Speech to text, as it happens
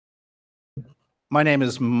My name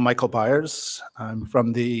is Michael Byers. I'm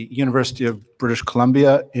from the University of British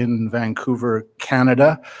Columbia in Vancouver,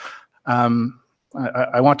 Canada.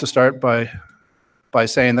 I want to start by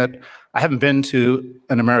saying that I haven't been to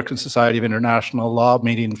an American Society of International Law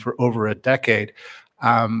meeting for over a decade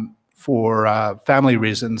for family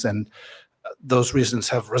reasons, and those reasons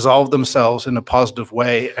have resolved themselves in a positive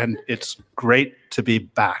way, and it's great to be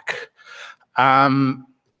back.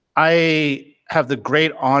 I have the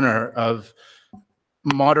great honor of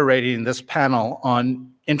moderating this panel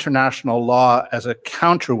on international law as a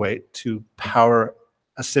counterweight to power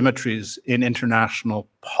asymmetries in international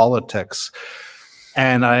politics.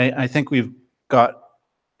 And I think we've got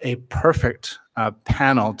a perfect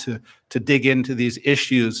panel to dig into these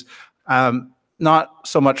issues, not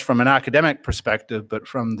so much from an academic perspective, but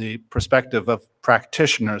from the perspective of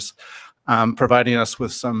practitioners, providing us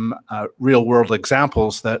with some real-world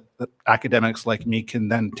examples that academics like me can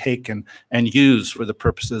then take and use for the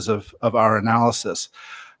purposes of our analysis.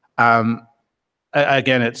 Again,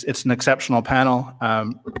 it's an exceptional panel.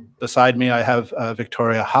 Beside me, I have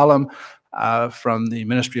Victoria Hallam from the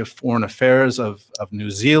Ministry of Foreign Affairs of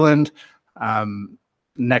New Zealand.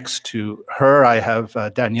 Next to her, I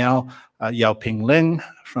have Danielle Yaoping Ling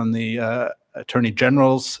from the Attorney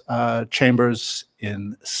General's chambers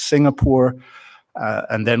in Singapore.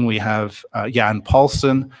 And then we have Jan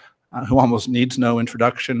Paulsen, who almost needs no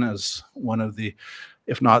introduction as one of the,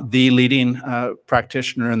 if not the leading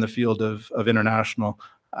practitioner in the field of international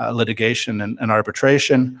litigation and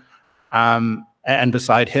arbitration. And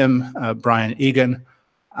beside him, Brian Egan,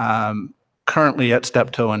 currently at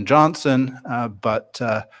Steptoe and Johnson, but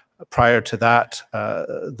prior to that,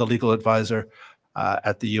 the legal advisor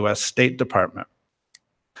at the US State Department.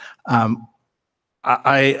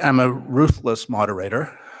 I am a ruthless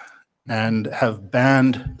moderator and have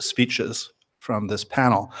banned speeches from this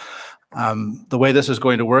panel. The way this is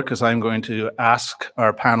going to work is I'm going to ask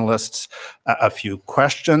our panelists a few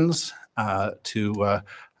questions to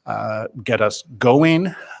get us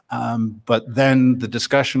going, but then the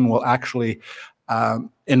discussion will actually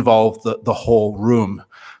involve the whole room.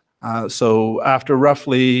 So after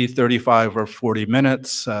roughly 35 or 40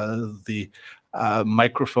 minutes, the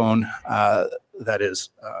microphone that is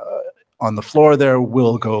on the floor there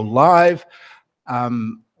will go live.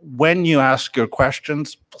 When you ask your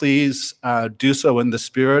questions, please do so in the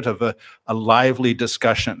spirit of a lively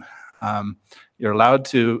discussion. You're allowed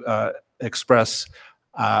to express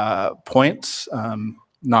points,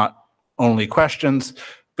 not only questions,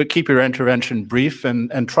 but keep your intervention brief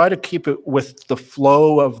and try to keep it with the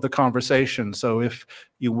flow of the conversation. So if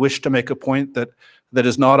you wish to make a point that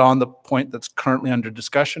is not on the point that's currently under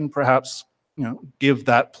discussion, perhaps give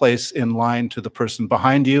that place in line to the person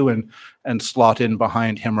behind you and slot in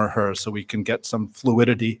behind him or her so we can get some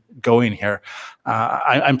fluidity going here.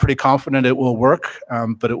 I'm pretty confident it will work,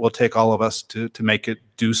 but it will take all of us to make it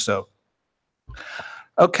do so.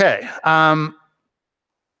 Okay, I'm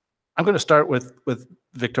going to start with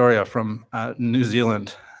Victoria from New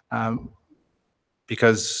Zealand,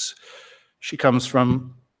 because she comes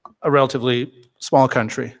from a relatively small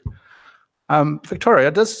country.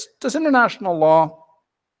 Victoria, does international law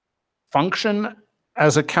function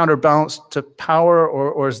as a counterbalance to power,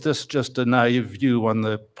 or is this just a naive view on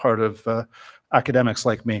the part of academics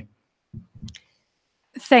like me?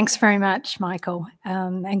 Thanks very much, Michael,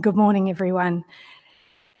 and good morning, everyone.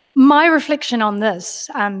 My reflection on this,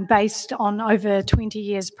 based on over 20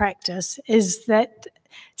 years' practice, is that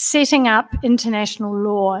setting up international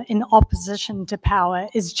law in opposition to power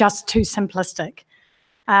is just too simplistic.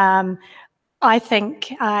 I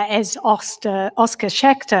think, as Oscar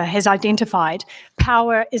Schachter has identified,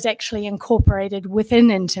 power is actually incorporated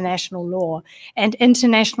within international law, and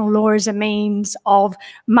international law is a means of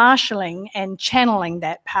marshalling and channeling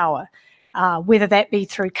that power, whether that be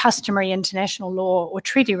through customary international law or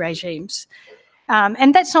treaty regimes.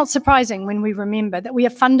 And that's not surprising when we remember that we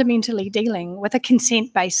are fundamentally dealing with a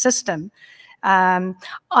consent-based system.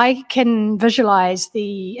 I can visualize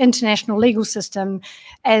the international legal system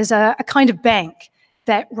as a kind of bank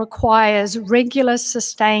that requires regular,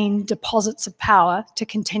 sustained deposits of power to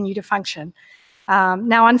continue to function.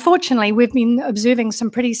 Now, unfortunately, we've been observing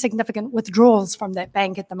some pretty significant withdrawals from that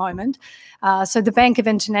bank at the moment. So the Bank of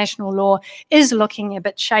International Law is looking a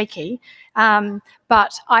bit shaky,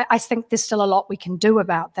 but I think there's still a lot we can do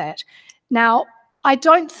about that. Now, I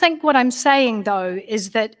don't think what I'm saying, though,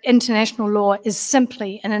 is that international law is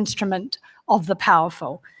simply an instrument of the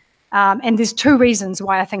powerful. And there's two reasons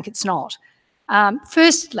why I think it's not.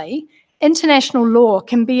 Firstly, international law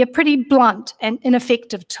can be a pretty blunt and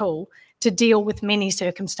ineffective tool to deal with many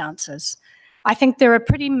circumstances. I think there are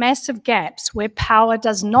pretty massive gaps where power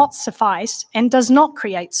does not suffice and does not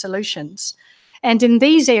create solutions. And in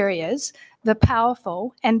these areas, the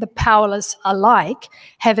powerful and the powerless alike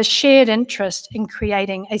have a shared interest in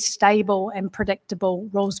creating a stable and predictable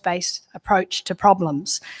rules-based approach to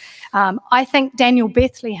problems. I think Daniel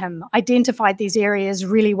Bethlehem identified these areas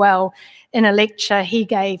really well in a lecture he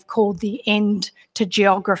gave called The End to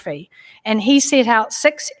Geography. And he set out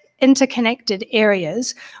 6 interconnected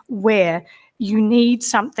areas where you need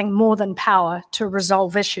something more than power to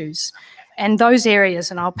resolve issues. And those areas,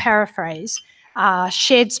 and I'll paraphrase, are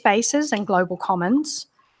shared spaces and global commons,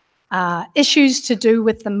 issues to do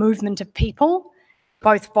with the movement of people,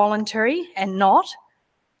 both voluntary and not,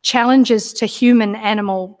 challenges to human,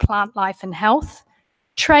 animal, plant life and health,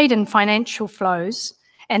 trade and financial flows,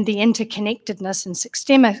 and the interconnectedness and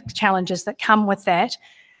systemic challenges that come with that,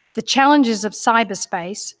 the challenges of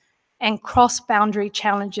cyberspace, and cross-boundary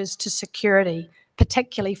challenges to security,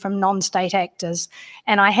 particularly from non-state actors.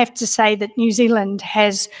 And I have to say that New Zealand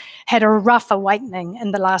has had a rough awakening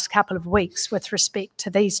in the last couple of weeks with respect to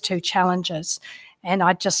these 2 challenges. And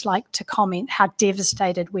I'd just like to comment how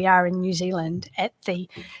devastated we are in New Zealand at the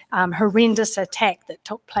horrendous attack that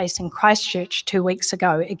took place in Christchurch 2 weeks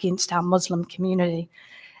ago against our Muslim community.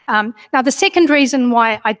 Now, the second reason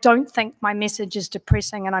why I don't think my message is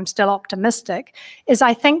depressing and I'm still optimistic is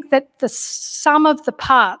I think that the sum of the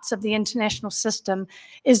parts of the international system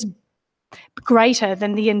is greater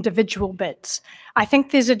than the individual bits. I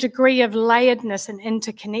think there's a degree of layeredness and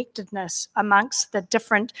interconnectedness amongst the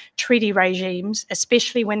different treaty regimes,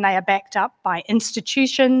 especially when they are backed up by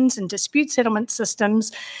institutions and dispute settlement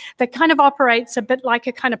systems that kind of operates a bit like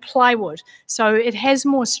a kind of plywood. So it has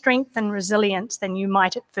more strength and resilience than you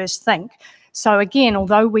might at first think. So again,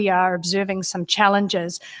 although we are observing some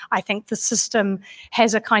challenges, I think the system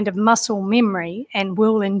has a kind of muscle memory and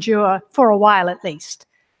will endure for a while at least.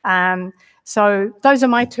 So those are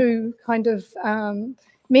my 2 kind of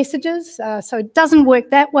messages. So it doesn't work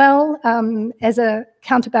that well as a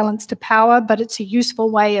counterbalance to power, but it's a useful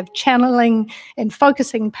way of channeling and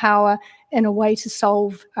focusing power in a way to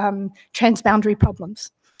solve transboundary problems.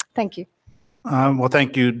 Thank you. Well,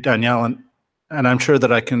 thank you, Danielle. And I'm sure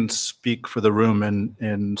that I can speak for the room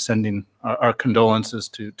in sending our condolences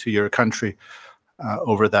to your country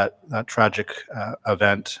over that tragic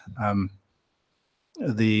event.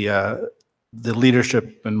 The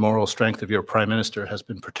leadership and moral strength of your Prime Minister has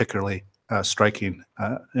been particularly striking,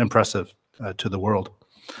 impressive to the world.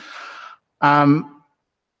 I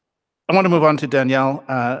want to move on to Danielle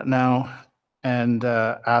now and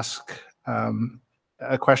ask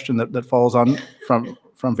a question that follows on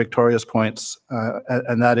from Victoria's points,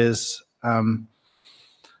 and that is,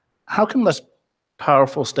 how can less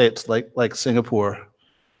powerful states like Singapore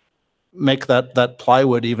make that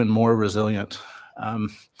plywood even more resilient?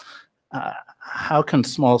 How can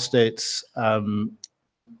small states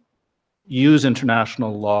use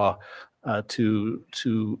international law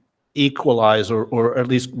to equalize or at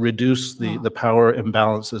least reduce the power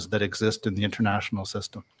imbalances that exist in the international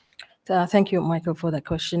system? Thank you, Michael, for that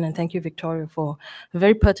question, and thank you, Victoria, for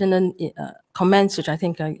very pertinent comments, which I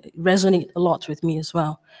think resonate a lot with me as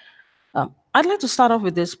well. I'd like to start off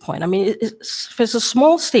with this point. I mean, if it's a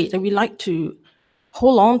small state, and we like to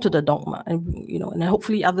hold on to the dogma, and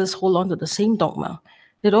hopefully others hold on to the same dogma,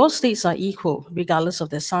 that all states are equal, regardless of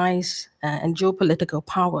their size and geopolitical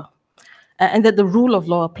power, and that the rule of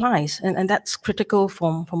law applies, and that's critical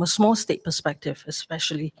from a small state perspective,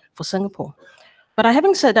 especially for Singapore. But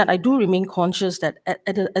having said that, I do remain conscious that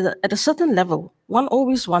at a certain level, one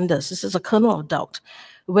always wonders, this is a kernel of doubt,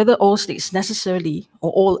 whether all states necessarily,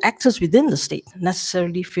 or all actors within the state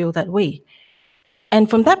necessarily feel that way. And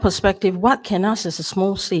from that perspective, what can us as a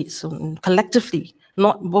small states, collectively,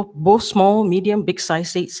 not both small, medium, big size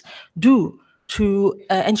states, do to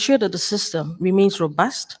ensure that the system remains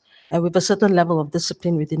robust and with a certain level of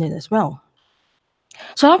discipline within it as well?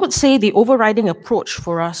 So I would say the overriding approach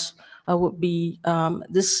for us would be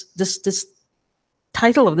this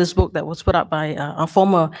title of this book that was put up by our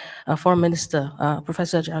former foreign minister,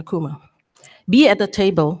 Professor Jessup, Be at the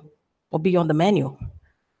Table or Be on the Menu.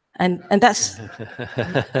 And that's,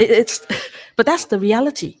 but that's the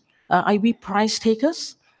reality. Are we prize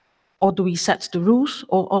takers, or do we set the rules,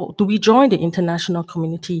 or do we join the international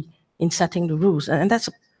community in setting the rules? And that's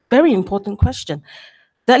a very important question.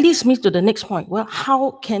 That leads me to the next point. Well,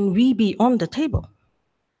 how can we be on the table?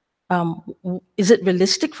 Is it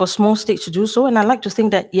realistic for small states to do so? And I like to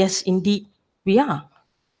think that, yes, indeed, we are.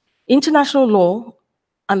 International law,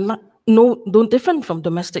 no different from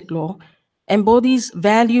domestic law, embodies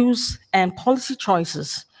values and policy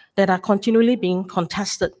choices that are continually being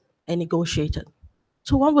contested and negotiated.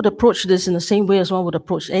 So one would approach this in the same way as one would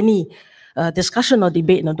approach any discussion or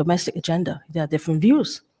debate in a domestic agenda. There are different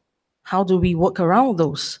views. How do we work around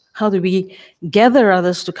those? How do we gather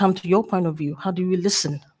others to come to your point of view? How do we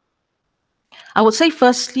listen? I would say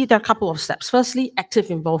firstly, there are a couple of steps. Firstly, active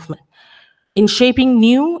involvement in shaping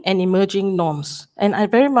new and emerging norms. And I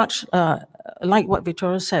very much like what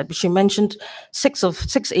Victoria said. She mentioned six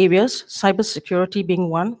areas, cybersecurity being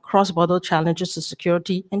one, cross-border challenges to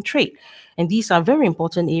security and trade. And these are very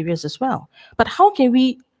important areas as well. But how can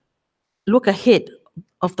we look ahead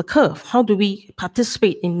of the curve? How do we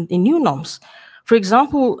participate in new norms? For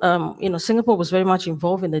example, Singapore was very much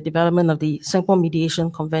involved in the development of the Singapore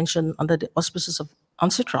Mediation Convention under the auspices of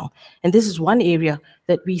UNCITRAL. And this is one area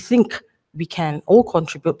that we think we can all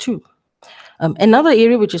contribute to. Another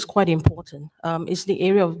area which is quite important is the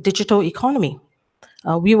area of digital economy.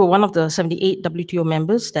 We were one of the 78 WTO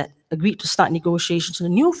members that agreed to start negotiations on a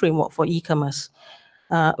new framework for e-commerce.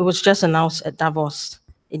 It was just announced at Davos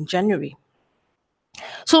in January.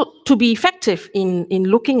 So to be effective in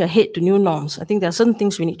looking ahead to new norms, I think there are certain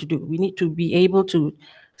things we need to do. We need to be able to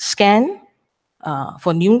scan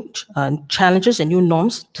for new challenges and new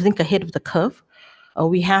norms to think ahead of the curve.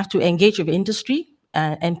 We have to engage with industry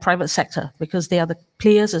and private sector because they are the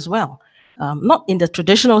players as well. Not in the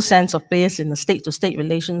traditional sense of players in the state-to-state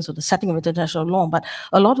relations or the setting of international law, but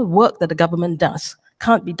a lot of work that the government does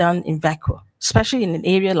can't be done in vacuum, especially in an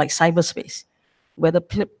area like cyberspace, where the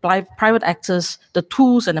private actors, the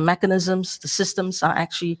tools and the mechanisms, the systems are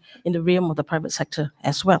actually in the realm of the private sector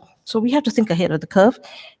as well. So we have to think ahead of the curve,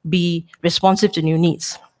 be responsive to new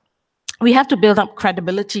needs. We have to build up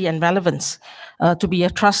credibility and relevance to be a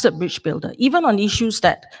trusted bridge builder, even on issues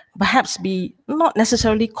that perhaps be not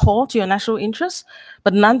necessarily core to your national interests,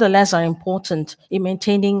 but nonetheless are important in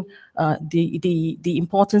maintaining the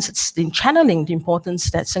importance, in channeling the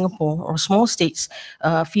importance that Singapore or small states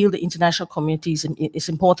feel the international community is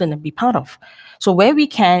important and be part of. So where we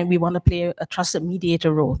can, we want to play a trusted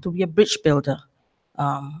mediator role, to be a bridge builder,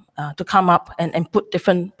 to come up and put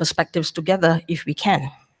different perspectives together if we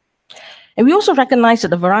can. And we also recognize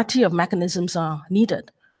that a variety of mechanisms are needed.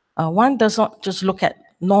 One does not just look at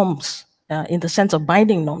norms in the sense of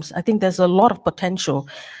binding norms. I think there's a lot of potential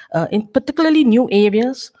in particularly new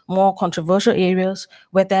areas, more controversial areas,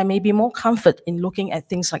 where there may be more comfort in looking at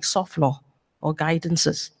things like soft law or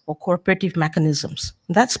guidances or cooperative mechanisms.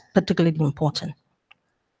 That's particularly important.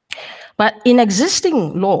 But in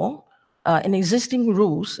existing law, in existing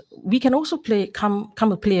rules, we can also come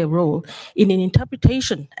to play a role in an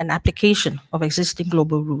interpretation and application of existing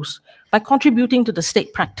global rules by contributing to the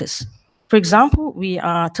state practice. For example, we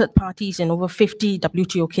are third parties in over 50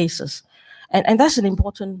 WTO cases, and that's an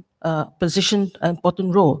important position,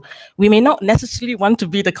 important role. We may not necessarily want to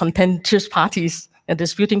be the contentious parties and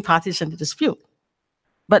disputing parties in the dispute,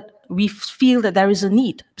 but we feel that there is a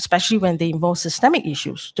need, especially when they involve systemic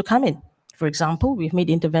issues, to come in. For example, we've made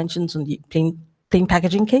interventions on the plain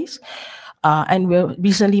packaging case, and we've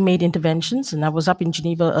recently made interventions, and I was up in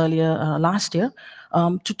Geneva earlier last year,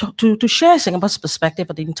 to share Singapore's perspective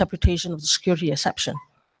of the interpretation of the security exception.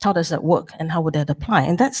 How does that work, and how would that apply?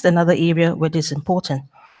 And that's another area where it is important.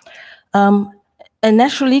 And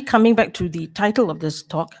naturally, coming back to the title of this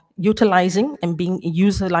talk, utilizing and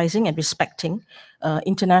respecting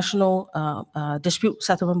international dispute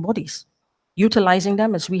settlement bodies. Utilizing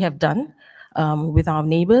them as we have done with our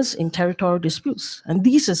neighbors in territorial disputes. And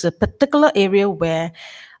this is a particular area where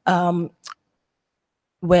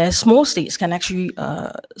small states can actually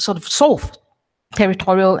sort of solve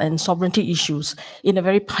territorial and sovereignty issues in a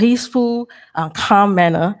very peaceful, calm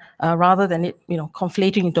manner, rather than it,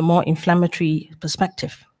 conflating into a more inflammatory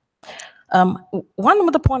perspective. One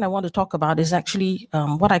other point I want to talk about is actually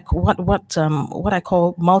what I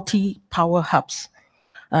call multi-power hubs.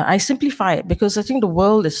 I simplify it because I think the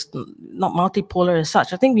world is not multipolar as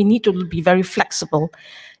such. I think we need to be very flexible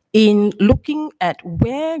in looking at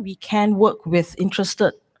where we can work with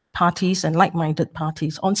interested parties and like-minded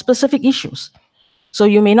parties on specific issues. So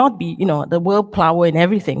you may not be, the world plower in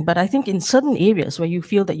everything, but I think in certain areas where you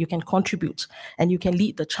feel that you can contribute and you can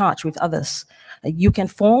lead the charge with others, you can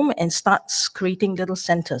form and start creating little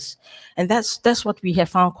centers. And that's what we have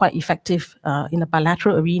found quite effective in the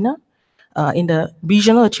bilateral arena, in the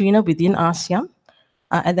regional arena within ASEAN,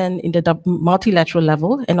 and then in the multilateral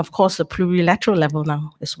level, and of course the plurilateral level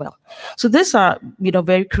now as well. So these are,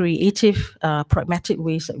 very creative, pragmatic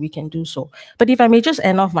ways that we can do so. But if I may just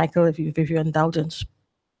end off, Michael, if you your indulgence,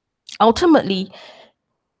 ultimately,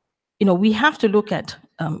 we have to look at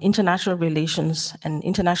international relations and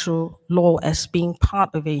international law as being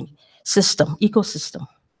part of a system, ecosystem.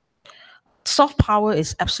 soft power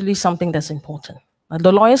is absolutely something that's important.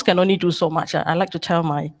 The lawyers can only do so much. I like to tell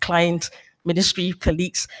my client ministry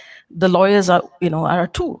colleagues, the lawyers are, are a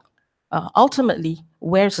tool. Ultimately,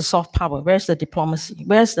 where's the soft power? Where's the diplomacy?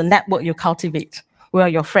 Where's the network you cultivate? Where are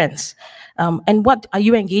your friends? And what are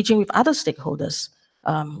you engaging with other stakeholders?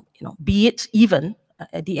 Be it even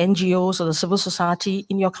the NGOs or the civil society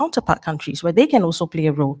in your counterpart countries, where they can also play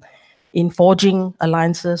a role in forging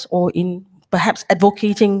alliances or in perhaps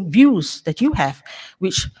advocating views that you have,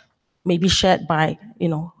 which may be shared by,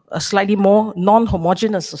 a slightly more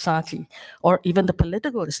non-homogeneous society or even the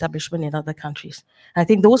political establishment in other countries. I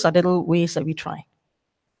think those are little ways that we try.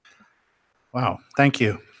 Wow, thank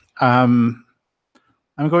you. I'm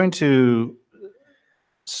going to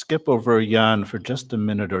skip over Jan for just a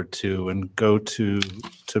minute or two and go to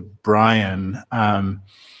Brian.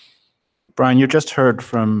 Brian, you just heard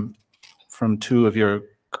from two of your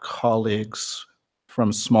colleagues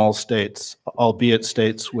from small states, albeit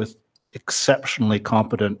states with exceptionally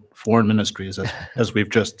competent foreign ministries, as we've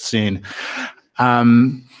just seen.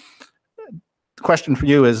 The question for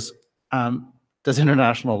you is, does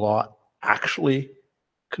international law actually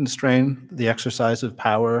constrain the exercise of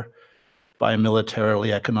power by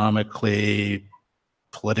militarily, economically,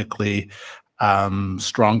 politically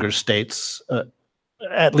stronger states,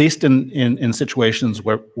 at least in situations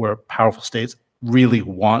where powerful states really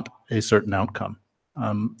want a certain outcome?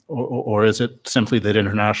 Or is it simply that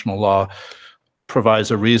international law provides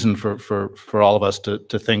a reason for all of us to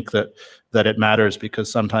think that it matters,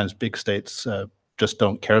 because sometimes big states just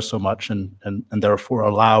don't care so much and therefore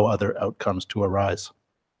allow other outcomes to arise?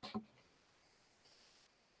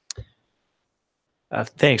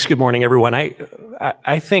 Thanks. Good morning, everyone.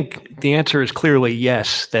 I think the answer is clearly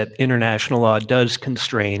yes, that international law does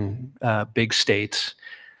constrain big states.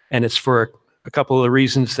 And it's for a couple of the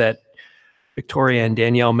reasons that Victoria and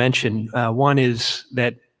Danielle mentioned. One is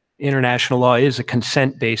that international law is a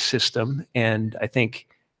consent-based system. And I think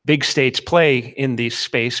big states play in this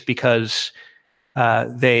space because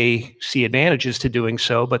they see advantages to doing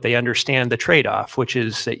so, but they understand the trade-off, which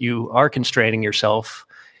is that you are constraining yourself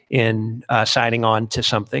in signing on to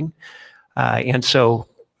something. And so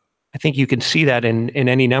I think you can see that in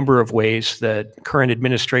any number of ways. The current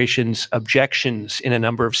administration's objections in a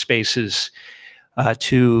number of spaces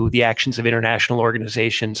to the actions of international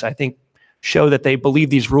organizations, I think, show that they believe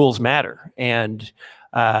these rules matter, and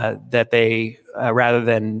that they, rather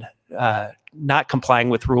than not complying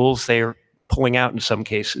with rules, they are pulling out in some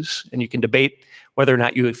cases. And you can debate whether or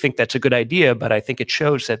not you think that's a good idea, but I think it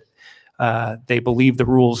shows that they believe the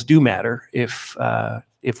rules do matter if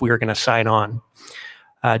we are going to sign on.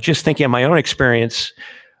 Just thinking of my own experience,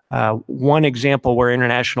 one example where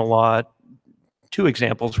international law, two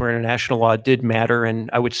examples where international law did matter and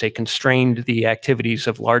I would say constrained the activities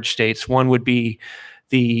of large states. One would be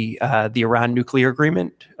the Iran nuclear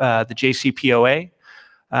agreement, the JCPOA,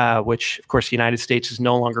 which of course the United States is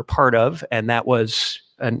no longer part of, and that was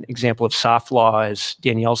an example of soft law, as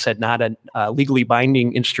Danielle said, not a legally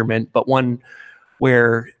binding instrument, but one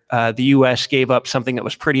where the U.S. gave up something that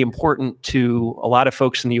was pretty important to a lot of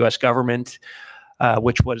folks in the U.S. government,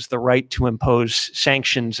 which was the right to impose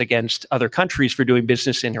sanctions against other countries for doing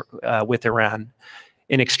business with Iran,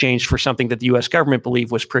 in exchange for something that the U.S. government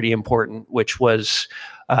believed was pretty important, which was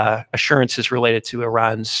assurances related to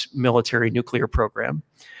Iran's military nuclear program.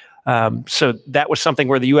 So that was something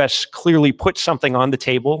where the U.S. clearly put something on the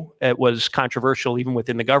table. It was controversial even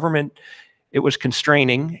within the government. It was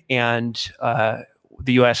constraining, and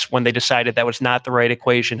the U.S., when they decided that was not the right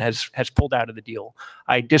equation, has pulled out of the deal.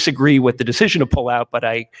 I disagree with the decision to pull out, but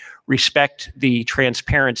I respect the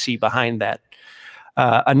transparency behind that.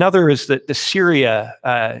 Another is that the Syria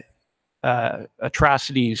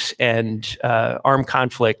atrocities and armed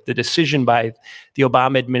conflict, the decision by the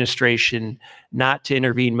Obama administration not to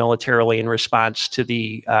intervene militarily in response to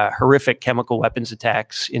the horrific chemical weapons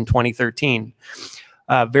attacks in 2013.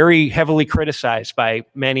 Very heavily criticized by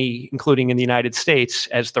many, including in the United States,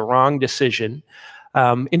 as the wrong decision,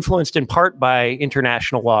 influenced in part by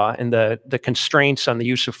international law and the constraints on the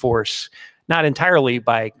use of force, not entirely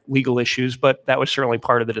by legal issues, but that was certainly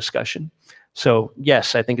part of the discussion. So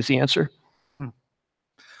yes, I think is the answer.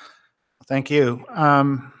 Thank you.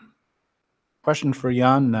 Question for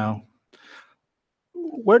Jan now.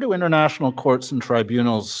 Where do international courts and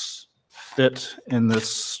tribunals fit in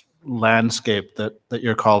this landscape that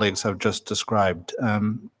your colleagues have just described?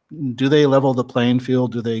 Do they level the playing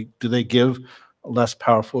field? Do they give less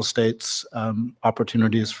powerful states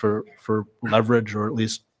opportunities for leverage or at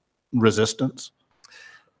least resistance?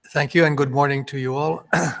 Thank you, and good morning to you all.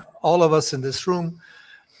 All of us in this room,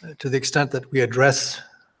 to the extent that we address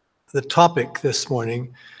the topic this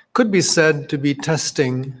morning could be said to be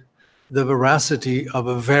testing the veracity of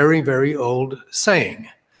a very, very old saying.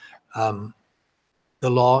 The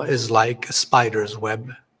law is like a spider's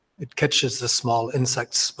web. It catches the small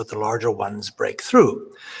insects, but the larger ones break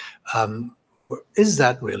through. Is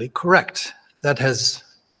that really correct? That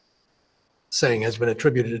saying has been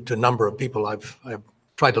attributed to a number of people. I've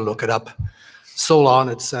tried to look it up. Solon,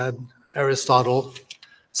 it said, Aristotle.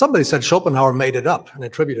 Somebody said Schopenhauer made it up and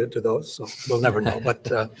attributed it to those, so we'll never know, but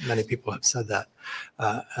many people have said that.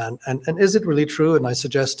 And is it really true? And I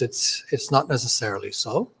suggest it's not necessarily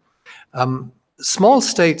so. Small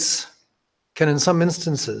states can, in some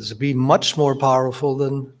instances, be much more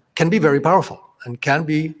powerful can be very powerful, and can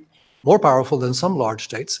be more powerful than some large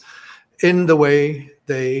states in the way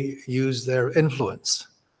they use their influence.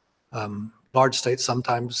 Large states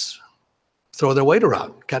sometimes throw their weight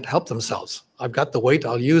around, can't help themselves. I've got the weight,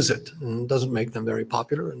 I'll use it. And it doesn't make them very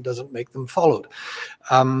popular and doesn't make them followed.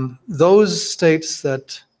 Those states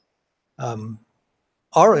that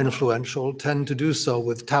are influential tend to do so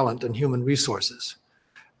with talent and human resources.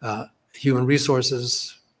 Human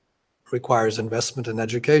resources requires investment in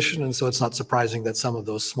education, and so it's not surprising that some of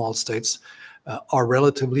those small states are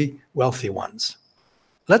relatively wealthy ones.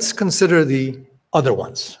 Let's consider the other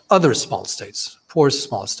ones, other small states, poor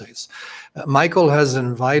small states. Michael has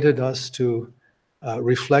invited us to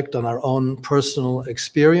reflect on our own personal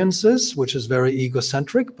experiences, which is very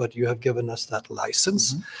egocentric, but you have given us that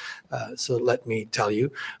license. So let me tell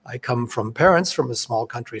you, I come from parents from a small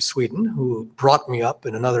country, Sweden, who brought me up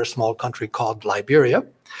in another small country called Liberia.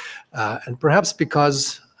 And perhaps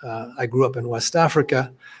because I grew up in West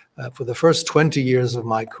Africa, for the first 20 years of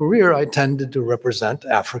my career, I tended to represent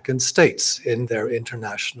African states in their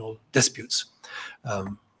international disputes.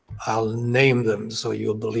 I'll name them so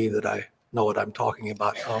you'll believe that I know what I'm talking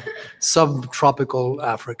about. Subtropical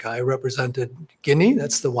Africa, I represented Guinea,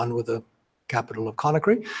 that's the one with the capital of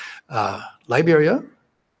Conakry, Liberia,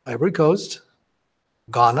 Ivory Coast,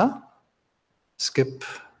 Ghana, skip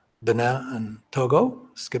Benin and Togo,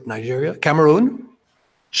 skip Nigeria, Cameroon,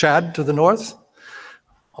 Chad to the north,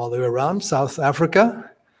 all the way around, South Africa,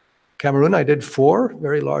 Cameroon, I did 4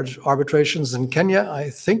 very large arbitrations. In Kenya, I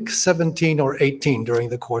think 17 or 18 during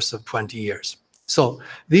the course of 20 years. So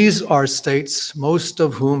these are states, most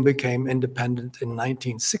of whom became independent in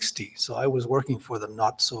 1960. So I was working for them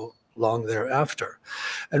not so long thereafter.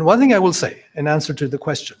 And one thing I will say in answer to the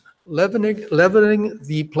question, leveling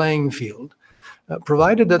the playing field,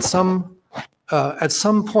 provided that at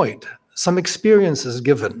some point, some experience is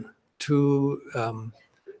given to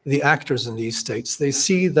the actors in these states. They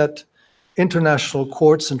see that international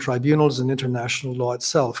courts and tribunals and international law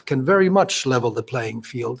itself can very much level the playing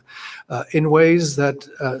field in ways that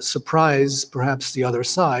surprise perhaps the other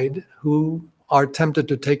side, who are tempted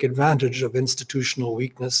to take advantage of institutional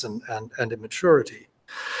weakness and immaturity.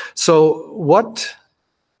 So what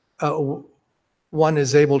one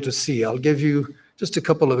is able to see, I'll give you just a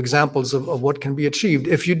couple of examples of what can be achieved.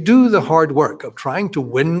 If you do the hard work of trying to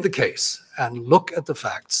win the case and look at the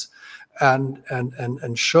facts and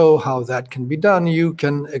show how that can be done, you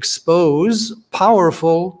can expose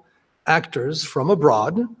powerful actors from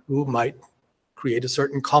abroad who might create a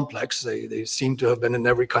certain complex. They seem to have been in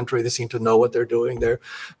every country. They seem to know what they're doing. They're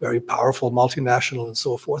very powerful, multinational, and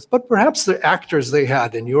so forth. But perhaps the actors they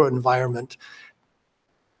had in your environment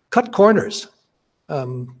cut corners,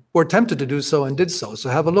 were tempted to do so and did so. So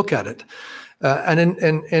have a look at it. And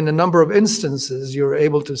in a number of instances, you're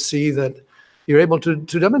able to see that you're able to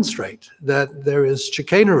demonstrate that there is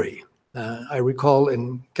chicanery. I recall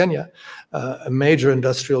in Kenya, a major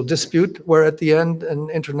industrial dispute where at the end an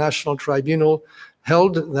international tribunal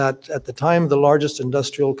held that at the time the largest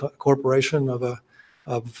industrial corporation of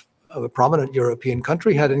a prominent European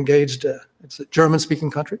country had engaged, it's a German-speaking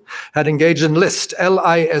country, had engaged in List,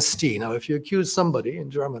 L-I-S-T. Now, if you accuse somebody in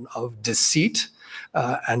German of deceit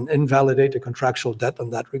and invalidate a contractual debt in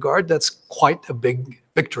that regard, that's quite a big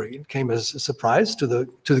victory. It came as a surprise to the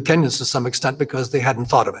Kenyans to some extent because they hadn't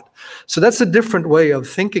thought of it. So that's a different way of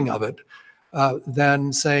thinking of it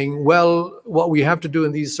than saying, well, what we have to do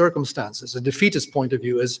in these circumstances, a defeatist point of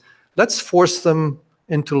view is, let's force them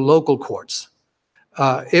into local courts.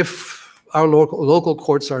 If our local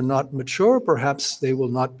courts are not mature, perhaps they will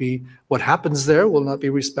not be, what happens there will not be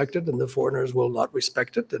respected, and the foreigners will not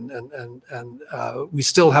respect it, and we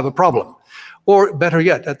still have a problem. Or better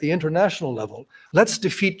yet, at the international level, let's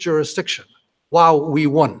defeat jurisdiction. Wow, we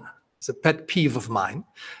won. It's a pet peeve of mine.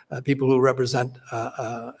 People who represent,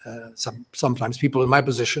 sometimes people in my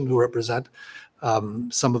position who represent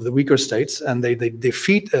some of the weaker states, and they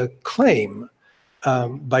defeat a claim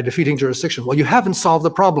by defeating jurisdiction. Well, you haven't solved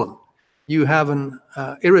the problem. You have an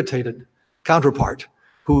irritated counterpart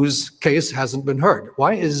whose case hasn't been heard.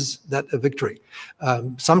 Why is that a victory?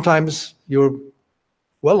 Sometimes you're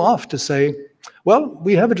well off to say, well,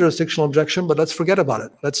 we have a jurisdictional objection, but let's forget about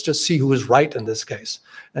it. Let's just see who is right in this case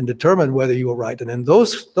and determine whether you were right. And in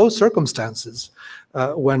those circumstances,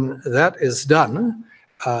 when that is done,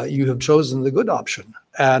 you have chosen the good option.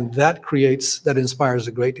 And that inspires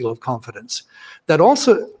a great deal of confidence. That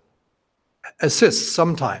also assists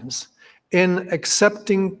sometimes in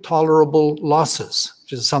accepting tolerable losses,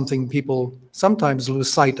 which is something people sometimes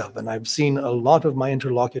lose sight of. And I've seen a lot of my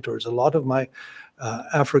interlocutors, a lot of my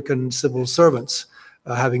African civil servants,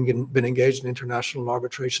 having been engaged in international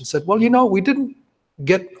arbitration, said, well, we didn't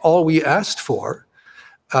get all we asked for.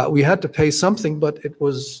 We had to pay something, but it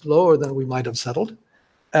was lower than we might have settled.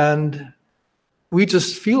 And we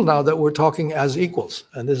just feel now that we're talking as equals,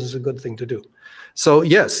 and this is a good thing to do. So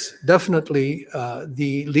yes, definitely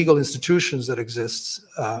the legal institutions that exist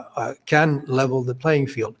can level the playing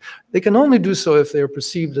field. They can only do so if they're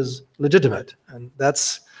perceived as legitimate, and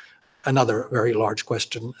that's another very large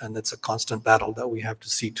question, and it's a constant battle that we have to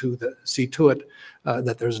see to it,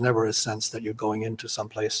 that there's never a sense that you're going into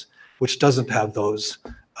someplace which doesn't have those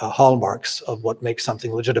hallmarks of what makes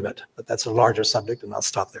something legitimate. But that's a larger subject, and I'll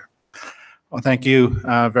stop there. Well, thank you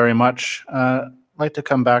very much. I'd like to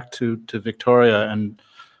come back to Victoria and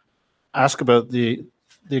ask about the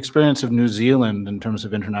experience of New Zealand in terms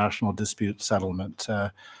of international dispute settlement.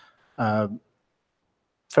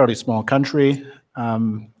 Fairly small country.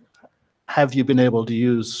 Have you been able to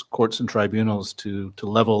use courts and tribunals to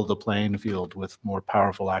level the playing field with more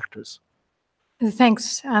powerful actors?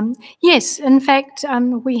 Thanks. Yes, in fact,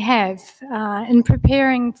 we have. In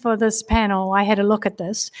preparing for this panel, I had a look at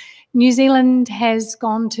this. New Zealand has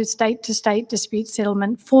gone to state dispute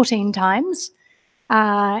settlement 14 times.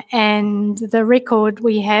 And the record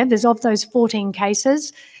we have is of those 14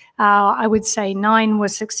 cases, I would say 9 were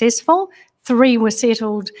successful. 3 were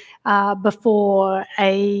settled before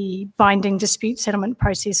a binding dispute settlement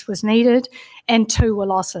process was needed, and 2 were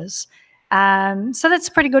losses. So that's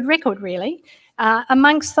a pretty good record, really.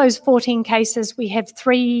 Amongst those 14 cases, we have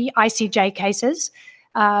 3 ICJ cases,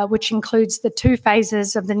 which includes the 2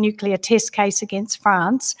 phases of the nuclear test case against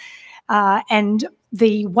France, and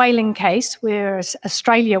the whaling case, where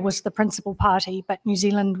Australia was the principal party, but New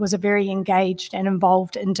Zealand was a very engaged and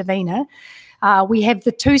involved intervener. We have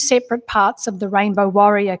the 2 separate parts of the Rainbow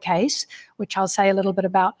Warrior case, which I'll say a little bit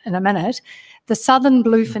about in a minute, the Southern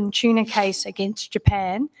Bluefin Tuna case against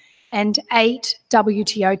Japan, and 8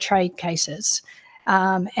 WTO trade cases.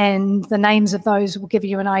 And the names of those will give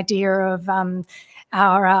you an idea of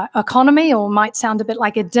our economy, or might sound a bit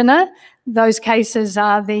like a dinner. Those cases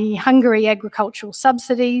are the Hungary agricultural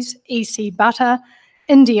subsidies, EC butter,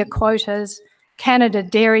 India quotas, Canada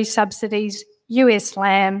dairy subsidies, US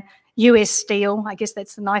lamb, US steel, I guess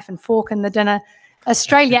that's the knife and fork in the dinner,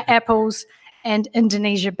 Australia apples, and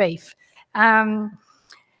Indonesia beef.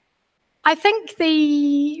 I think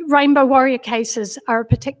the Rainbow Warrior cases are a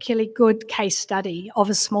particularly good case study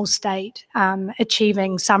of a small state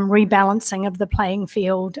achieving some rebalancing of the playing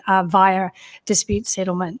field via dispute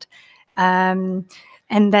settlement. And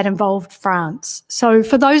that involved France. So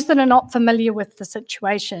for those that are not familiar with the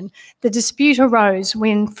situation, the dispute arose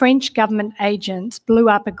when French government agents blew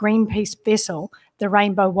up a Greenpeace vessel, the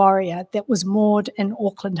Rainbow Warrior, that was moored in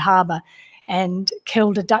Auckland Harbour and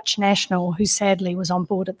killed a Dutch national who sadly was on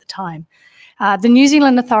board at the time. The New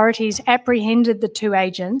Zealand authorities apprehended the 2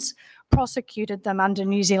 agents, prosecuted them under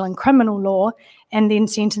New Zealand criminal law, and then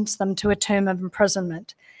sentenced them to a term of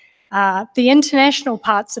imprisonment. The international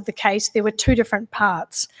parts of the case, there were 2 different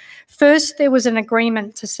parts. First, there was an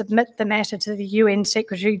agreement to submit the matter to the UN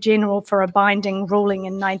Secretary General for a binding ruling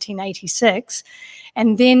in 1986.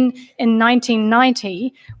 And then in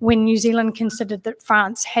 1990, when New Zealand considered that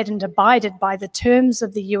France hadn't abided by the terms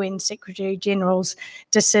of the UN Secretary General's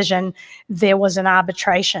decision, there was an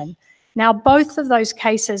arbitration. Now, both of those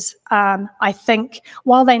cases, I think,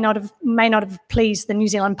 while they may not have pleased the New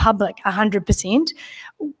Zealand public 100%,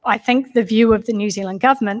 I think the view of the New Zealand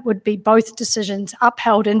government would be both decisions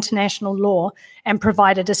upheld international law and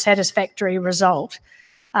provided a satisfactory result.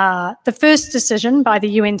 The first decision by the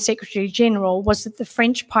UN Secretary General was that the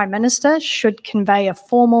French Prime Minister should convey a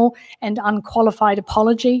formal and unqualified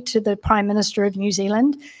apology to the Prime Minister of New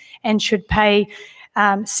Zealand and should pay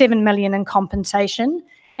 $7 million in compensation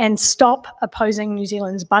and stop opposing New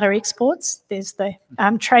Zealand's butter exports. There's the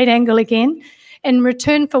trade angle again. In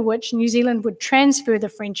return for which New Zealand would transfer the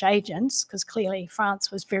French agents, because clearly France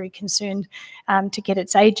was very concerned to get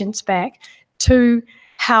its agents back, to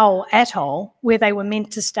Howe Atoll, where they were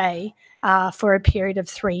meant to stay for a period of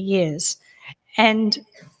 3 years. And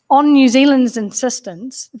on New Zealand's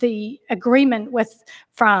insistence, the agreement with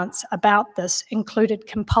France about this included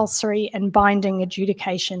compulsory and binding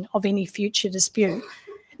adjudication of any future dispute.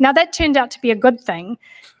 Now, that turned out to be a good thing,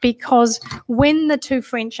 because when the 2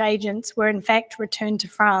 French agents were in fact returned to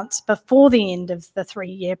France before the end of the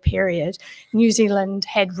 3-year period, New Zealand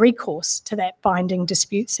had recourse to that binding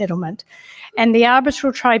dispute settlement. And the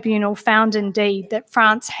arbitral tribunal found indeed that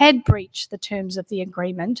France had breached the terms of the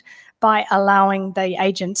agreement by allowing the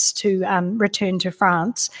agents to return to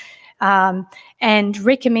France. And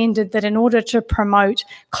recommended that in order to promote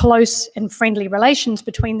close and friendly relations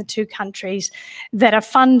between the 2 countries, that a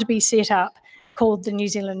fund be set up called the New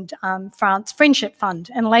Zealand-France Friendship Fund.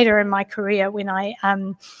 And later in my career, when I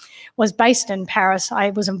was based in Paris, I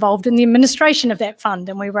was involved in the administration of that fund,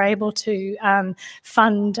 and we were able to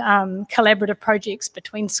fund collaborative projects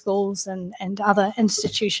between schools and other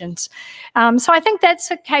institutions. So I think that's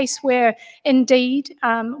a case where indeed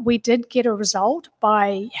we did get a result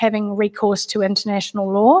by having recourse to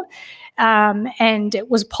international law. And it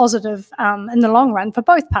was positive in the long run for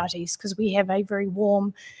both parties, because we have a very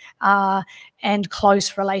warm and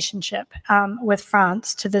close relationship with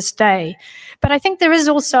France to this day. But I think there is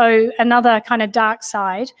also another kind of dark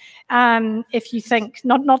side, if you think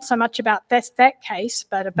not so much about that case,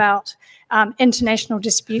 but about international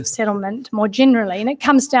dispute settlement more generally, and it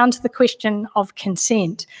comes down to the question of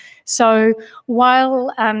consent. So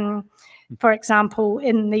while for example,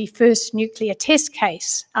 in the first nuclear test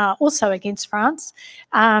case, also against France,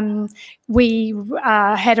 we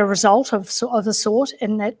had a result of a sort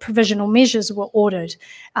in that provisional measures were ordered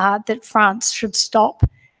that France should stop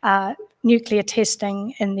nuclear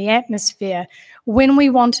testing in the atmosphere. When we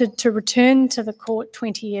wanted to return to the court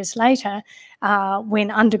 20 years later, when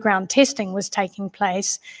underground testing was taking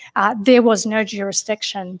place, there was no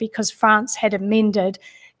jurisdiction, because France had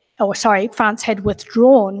France had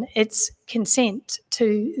withdrawn its consent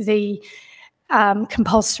to the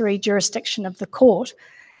compulsory jurisdiction of the court.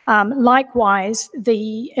 Likewise,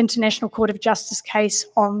 the International Court of Justice case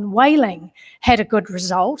on whaling had a good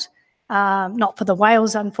result, not for the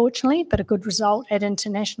whales, unfortunately, but a good result at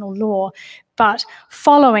international law. But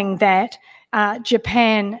following that,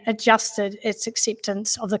 Japan adjusted its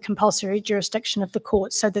acceptance of the compulsory jurisdiction of the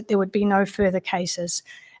court so that there would be no further cases.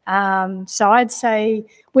 So I'd say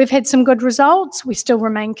we've had some good results. We still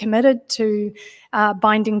remain committed to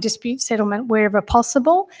binding dispute settlement wherever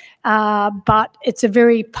possible, but it's a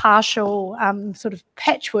very partial sort of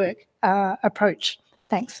patchwork approach.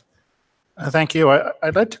 Thanks. Thank you.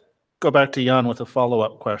 I'd like to go back to Jan with a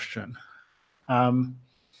follow-up question. When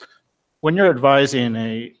you're advising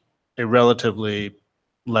a relatively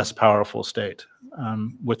less powerful state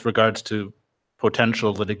with regards to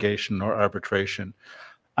potential litigation or arbitration,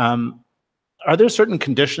 are there certain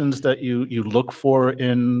conditions that you look for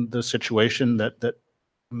in the situation that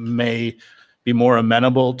may be more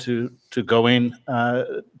amenable to going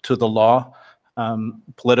to the law,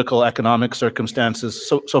 political, economic circumstances?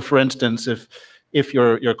 So for instance, if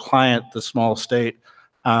your client, the small state,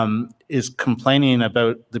 is complaining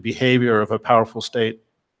about the behavior of a powerful state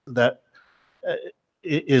that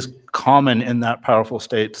is common in that powerful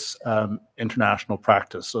state's international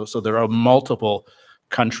practice. So there are multiple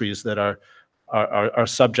countries that are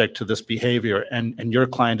subject to this behavior, and your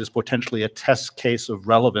client is potentially a test case of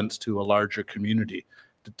relevance to a larger community.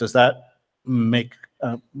 Does that make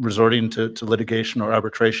resorting to litigation or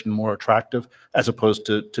arbitration more attractive, as opposed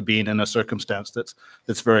to being in a circumstance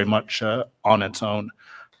that's very much on its own?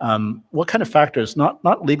 What kind of factors,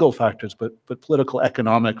 not legal factors, but political,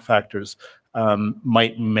 economic factors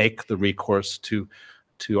might make the recourse to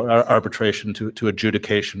arbitration, to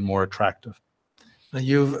adjudication more attractive?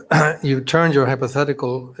 You've turned your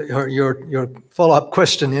hypothetical, your follow-up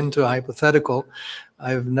question into a hypothetical.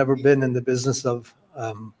 I've never been in the business of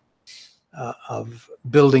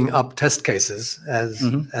building up test cases, as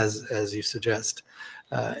you suggest.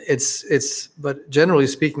 But generally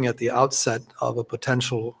speaking, at the outset of a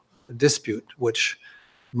potential dispute, which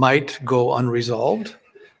might go unresolved,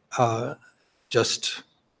 just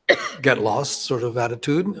get lost sort of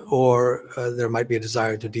attitude, or there might be a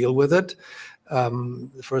desire to deal with it.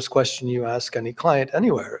 The first question you ask any client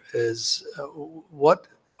anywhere is, what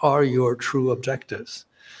are your true objectives?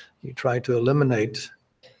 You try to eliminate,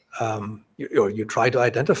 or you try to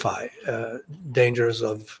identify dangers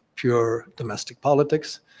of pure domestic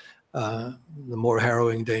politics, the more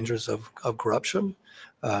harrowing dangers of corruption.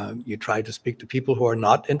 You try to speak to people who are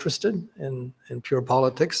not interested in pure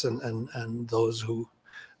politics, and those who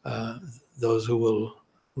will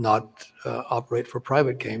not operate for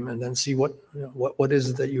private game, and then see what is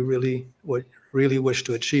it that you really wish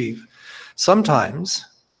to achieve. Sometimes,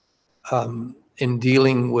 in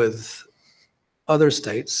dealing with other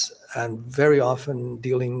states, and very often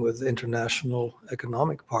dealing with international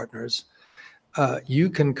economic partners, you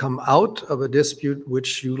can come out of a dispute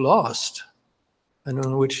which you lost and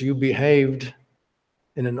in which you behaved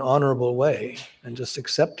in an honorable way, and just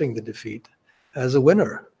accepting the defeat as a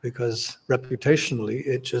winner, because reputationally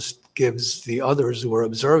it just gives the others who are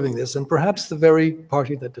observing this, and perhaps the very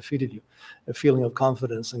party that defeated you, a feeling of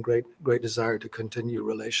confidence and great desire to continue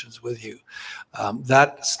relations with you.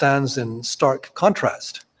 That stands in stark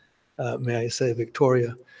contrast, may I say,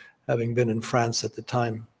 Victoria, having been in France at the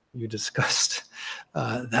time you discussed,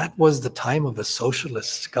 that was the time of a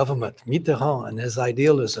socialist government, Mitterrand and his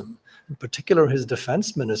idealism, in particular his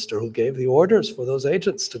defense minister, who gave the orders for those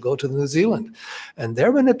agents to go to New Zealand. And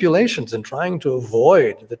their manipulations in trying to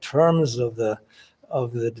avoid the terms of the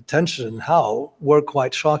detention and how were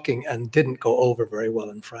quite shocking, and didn't go over very well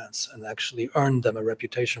in France, and actually earned them a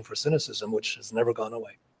reputation for cynicism, which has never gone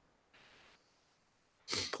away.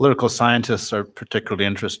 Political scientists are particularly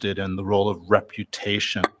interested in the role of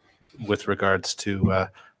reputation with regards to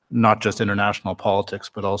not just international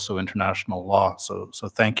politics, but also international law. So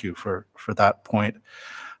thank you for that point.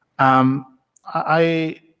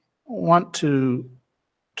 I want to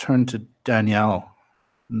turn to Danielle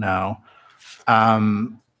now,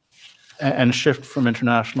 and shift from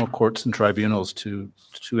international courts and tribunals to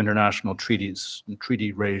international treaties and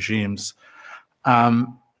treaty regimes.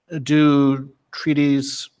 Do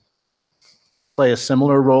treaties play a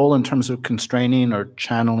similar role in terms of constraining or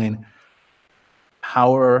channeling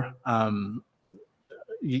power?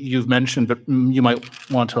 You've mentioned, but you might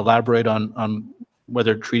want to elaborate on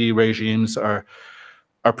whether treaty regimes are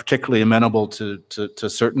particularly amenable to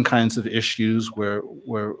certain kinds of issues where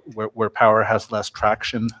power has less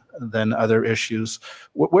traction than other issues.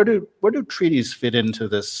 Where do treaties fit into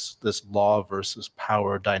this law versus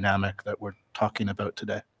power dynamic that we're talking about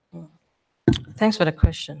today? Thanks for the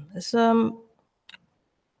question. It's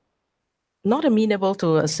not amenable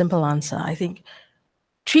to a simple answer. I think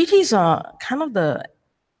treaties are kind of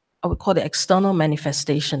I would call the external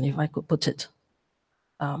manifestation, if I could put it,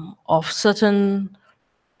 of certain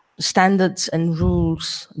standards and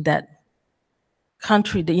rules that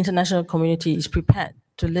the international community is prepared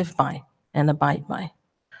to live by and abide by.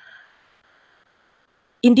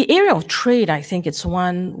 In the area of trade, I think it's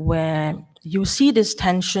one where you see this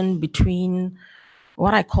tension between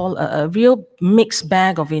what I call a real mixed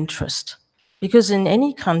bag of interest. Because in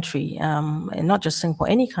any country, and not just Singapore,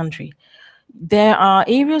 any country, there are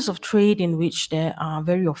areas of trade in which there are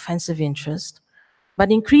very offensive interests.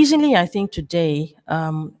 But increasingly, I think today,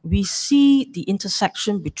 we see the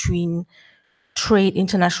intersection between trade,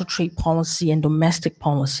 international trade policy and domestic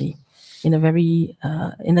policy in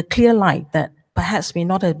a clear light that perhaps may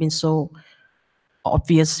not have been so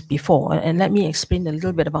obvious before. And let me explain a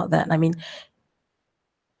little bit about that. I mean,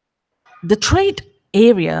 the trade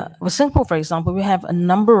area, with Singapore, for example, we have a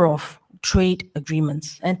number of trade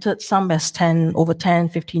agreements, entered some as over 10,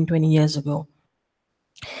 15, 20 years ago,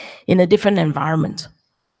 in a different environment.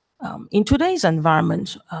 In today's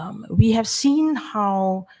environment, we have seen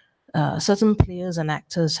how certain players and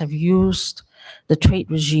actors have used the trade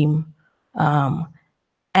regime,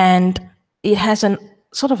 and it has an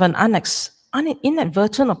sort of an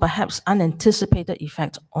inadvertent or perhaps unanticipated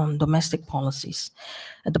effect on domestic policies.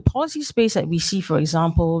 The policy space that we see, for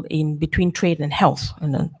example, in between trade and health,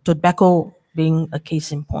 and tobacco being a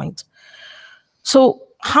case in point. So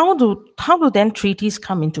how do then treaties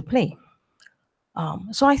come into play?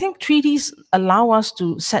 So I think treaties allow us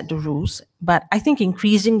to set the rules, but I think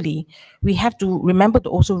increasingly we have to remember to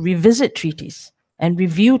also revisit treaties and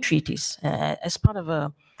review treaties as part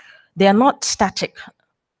of they are not static.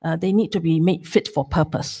 They need to be made fit for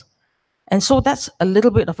purpose. And so that's a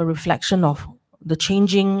little bit of a reflection of the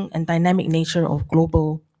changing and dynamic nature of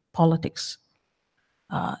global politics.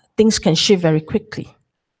 Things can shift very quickly.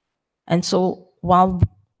 And so while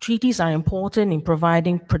treaties are important in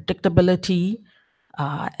providing predictability,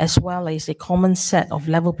 as well as a common set of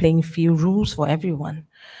level playing field rules for everyone,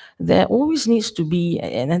 there always needs to be,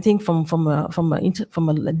 and I think from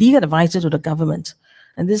a legal advisor to the government,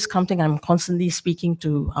 and this is something I'm constantly speaking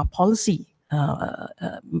to our policy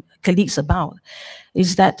colleagues about,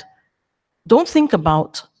 is that don't think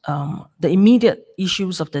about the immediate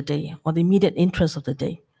issues of the day or the immediate interests of the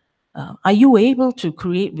day. Are you able to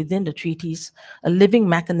create within the treaties a living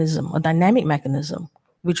mechanism, a dynamic mechanism,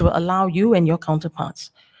 which will allow you and your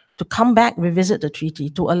counterparts to come back, revisit the treaty,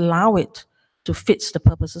 to allow it to fit the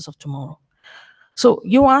purposes of tomorrow? So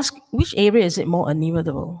you ask, which area is it more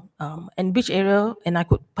amenable? And which area, and I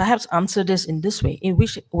could perhaps answer this in this way, in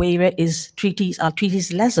which area are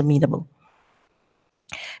treaties less amenable?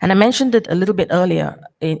 And I mentioned it a little bit earlier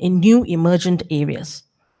in new emergent areas.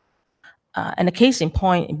 And a case in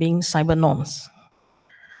point being cyber norms.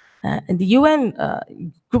 And the UN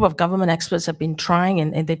group of government experts have been trying,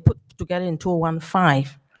 and they put together in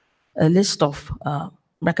 2015 a list of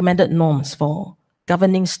recommended norms for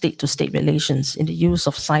governing state-to-state relations in the use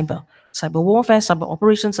of cyber warfare, cyber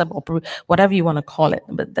operations, whatever you want to call it.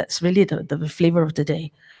 But that's really the flavor of the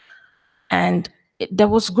day. And there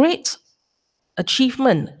was great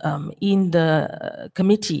achievement in the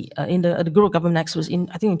committee, in the group of government experts,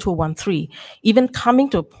 I think in 2013, even coming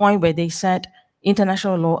to a point where they said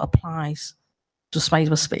international law applies to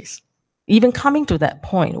cyberspace. Even coming to that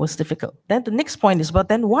point was difficult. Then the next point is, but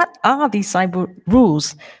then what are these cyber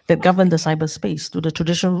rules that govern the cyberspace? Do the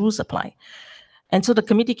traditional rules apply? And so the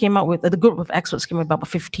committee came up with, the group of experts came up with about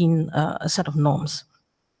 15 a set of norms.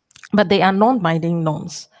 But they are non-binding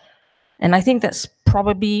norms. And I think that's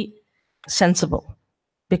probably sensible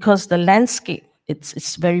because the landscape,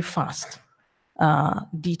 it's very fast.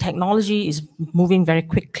 The technology is moving very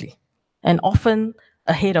quickly and often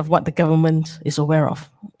ahead of what the government is aware of.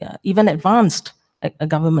 Even advanced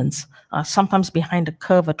governments are sometimes behind the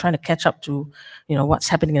curve or trying to catch up to what's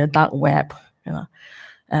happening in the dark web.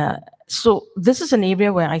 So this is an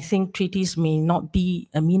area where I think treaties may not be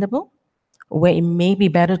amenable, where it may be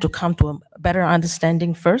better to come to a better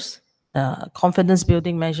understanding first, confidence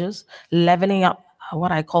building measures, leveling up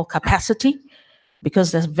what I call capacity,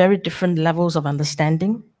 because there's very different levels of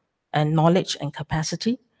understanding and knowledge and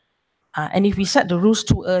capacity. And if we set the rules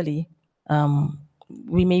too early,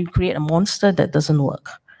 we may create a monster that doesn't work.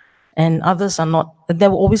 And others are not, there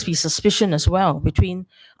will always be suspicion as well between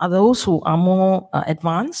those who are more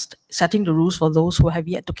advanced, setting the rules for those who have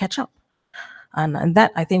yet to catch up. And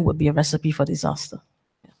that, I think, would be a recipe for disaster.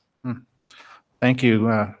 Thank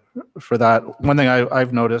you for that. One thing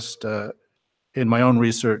I've noticed in my own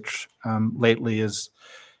research lately is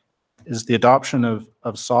the adoption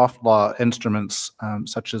of soft law instruments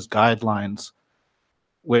such as guidelines,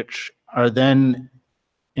 which are then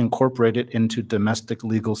incorporated into domestic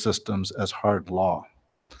legal systems as hard law.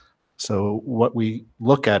 So what we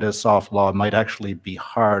look at as soft law might actually be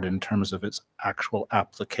hard in terms of its actual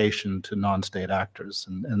application to non-state actors.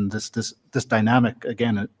 And this dynamic,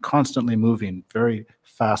 again, constantly moving, very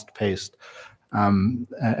fast-paced.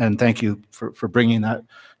 And thank you for bringing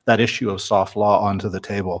that issue of soft law onto the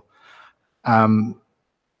table.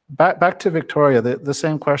 Back to Victoria, the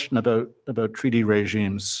same question about treaty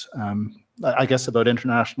regimes, I guess about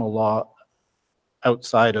international law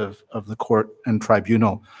outside of the court and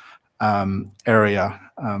tribunal area.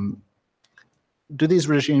 Do these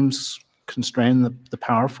regimes constrain the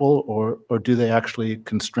powerful, or do they actually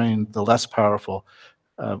constrain the less powerful,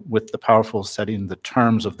 with the powerful setting the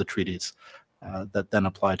terms of the treaties that then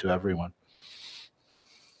apply to everyone?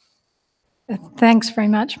 Thanks very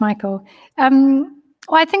much, Michael.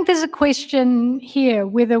 Well, I think there's a question here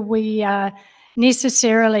whether we are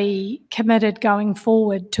necessarily committed going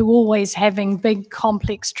forward to always having big,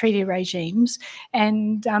 complex treaty regimes.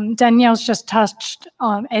 And Danielle's just touched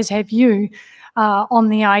on, as have you, on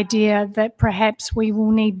the idea that perhaps we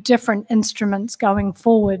will need different instruments going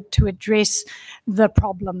forward to address the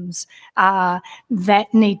problems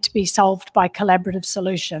that need to be solved by collaborative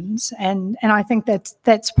solutions. And I think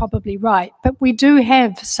that's probably right. But we do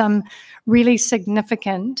have some really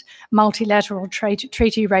significant multilateral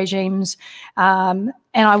treaty regimes, and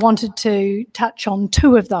I wanted to touch on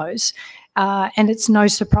two of those. And it's no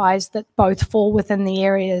surprise that both fall within the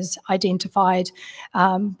areas identified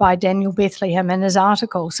by Daniel Bethlehem in his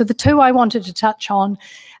article. So the two I wanted to touch on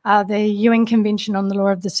are the UN Convention on the Law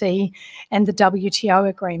of the Sea and the WTO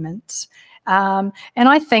agreements. And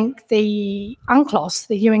I think the UNCLOS,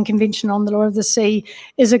 the UN Convention on the Law of the Sea,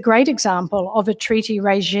 is a great example of a treaty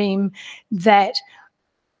regime that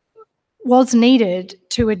was needed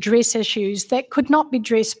to address issues that could not be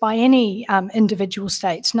addressed by any individual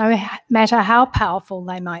states, no matter how powerful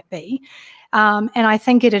they might be. And I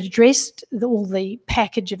think it addressed all the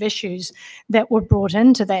package of issues that were brought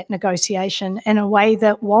into that negotiation in a way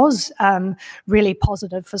that was really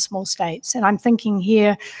positive for small states. And I'm thinking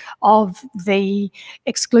here of the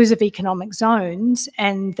exclusive economic zones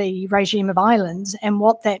and the regime of islands and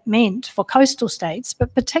what that meant for coastal states,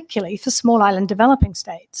 but particularly for small island developing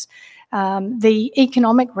states. The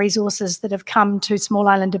economic resources that have come to small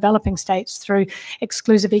island developing states through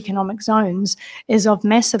exclusive economic zones is of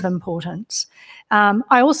massive importance.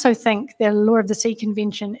 I also think the Law of the Sea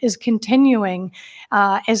Convention is continuing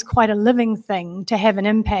as quite a living thing to have an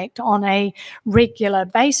impact on a regular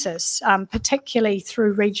basis, particularly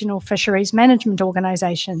through regional fisheries management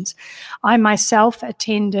organisations. I myself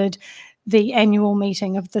attended the annual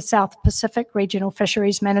meeting of the South Pacific Regional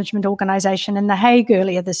Fisheries Management Organisation in The Hague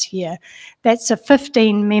earlier this year. That's a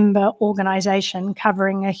 15-member organisation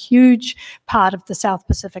covering a huge part of the South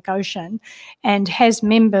Pacific Ocean and has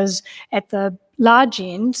members at the large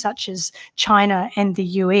end, such as China and the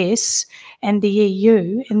US and the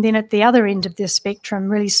EU, and then at the other end of the spectrum,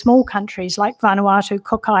 really small countries like Vanuatu,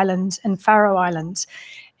 Cook Islands, and Faroe Islands.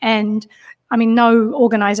 And I mean, no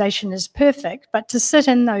organisation is perfect, but to sit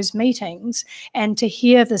in those meetings and to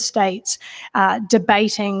hear the states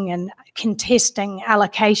debating and contesting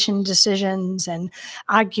allocation decisions and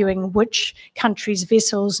arguing which countries'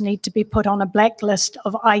 vessels need to be put on a blacklist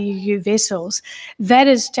of IUU vessels, that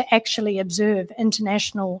is to actually observe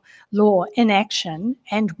international law in action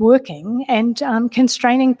and working and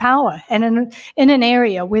constraining power, and in an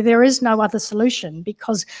area where there is no other solution,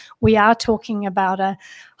 because we are talking about a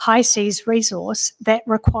high seas resource that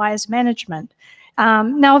requires management.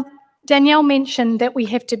 Now, Danielle mentioned that we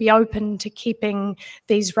have to be open to keeping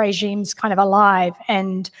these regimes kind of alive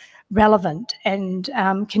and relevant and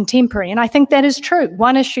contemporary, and I think that is true.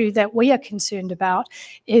 One issue that we are concerned about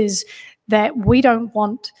is that we don't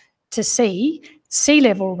want to see sea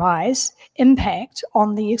level rise impact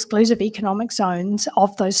on the exclusive economic zones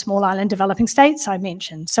of those small island developing states I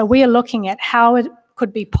mentioned. So we are looking at how it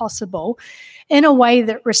could be possible in a way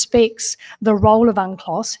that respects the role of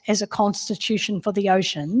UNCLOS as a constitution for the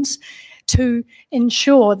oceans to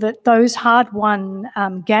ensure that those hard-won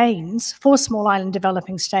gains for small island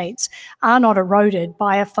developing states are not eroded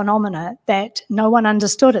by a phenomena that no one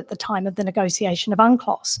understood at the time of the negotiation of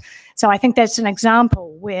UNCLOS. So I think that's an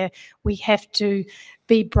example where we have to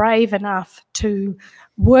be brave enough to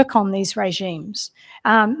work on these regimes.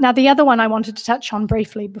 Now, the other one I wanted to touch on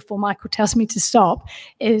briefly before Michael tells me to stop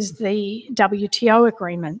is the WTO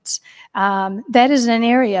agreements. That is an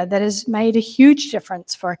area that has made a huge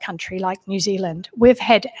difference for a country like New Zealand. We've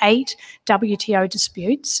had 8 WTO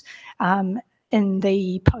disputes in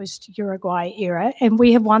the post-Uruguay era, and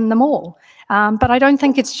we have won them all. But I don't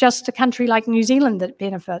think it's just a country like New Zealand that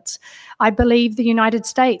benefits. I believe the United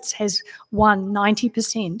States has won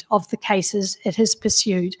 90% of the cases it has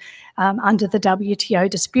pursued under the WTO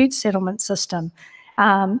dispute settlement system.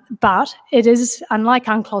 But it is, unlike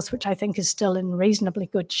UNCLOS, which I think is still in reasonably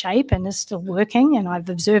good shape and is still working, and I've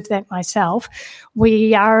observed that myself,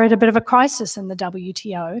 we are at a bit of a crisis in the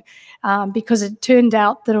WTO because it turned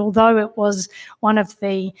out that although it was one of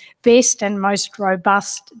the best and most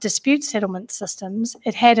robust dispute settlement systems,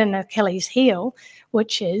 it had an Achilles heel,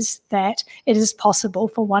 which is that it is possible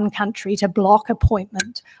for one country to block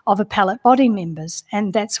appointment of appellate body members,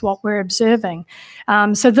 and that's what we're observing.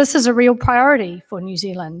 So this is a real priority for New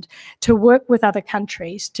Zealand, to work with other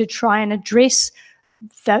countries to try and address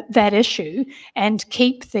that issue and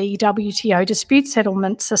keep the WTO dispute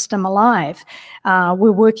settlement system alive.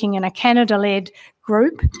 We're working in a Canada-led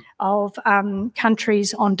group of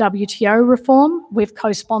countries on WTO reform. We've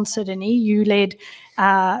co-sponsored an EU-led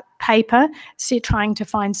paper trying to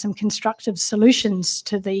find some constructive solutions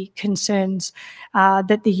to the concerns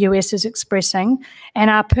that the US is expressing.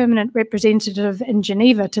 And our permanent representative in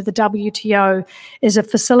Geneva to the WTO is a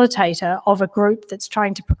facilitator of a group that's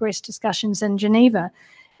trying to progress discussions in Geneva.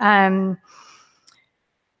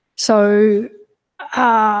 So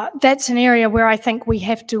that's an area where I think we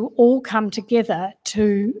have to all come together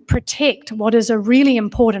to protect what is a really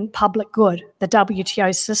important public good, the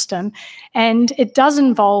WTO system. And it does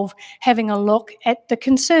involve having a look at the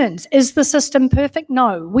concerns. Is the system perfect?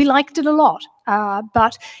 No, we liked it a lot.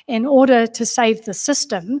 But in order to save the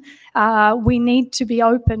system, we need to be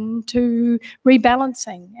open to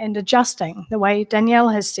rebalancing and adjusting, the way Danielle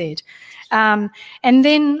has said. And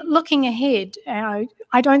then looking ahead,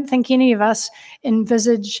 I don't think any of us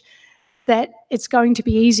envisage that it's going to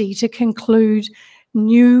be easy to conclude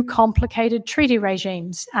new complicated treaty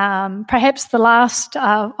regimes. Perhaps the last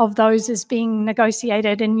of those is being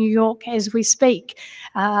negotiated in New York as we speak,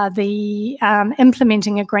 the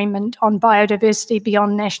implementing agreement on biodiversity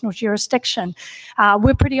beyond national jurisdiction.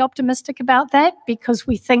 We're pretty optimistic about that because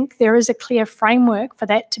we think there is a clear framework for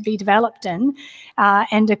that to be developed in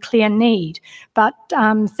and a clear need. But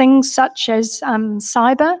things such as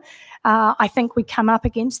cyber, I think we come up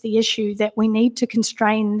against the issue that we need to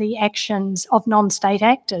constrain the actions of non-state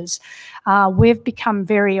actors. We've become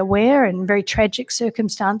very aware in very tragic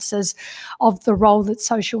circumstances of the role that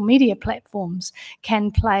social media platforms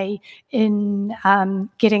can play in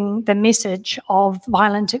getting the message of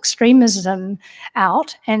violent extremism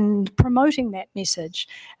out and promoting that message.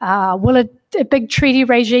 Will a big treaty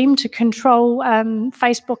regime to control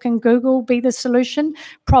Facebook and Google be the solution?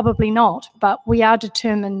 Probably not, but we are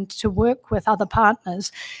determined to work with other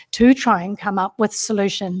partners to try and come up with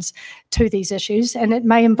solutions to these issues, and it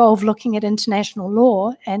may involve looking at international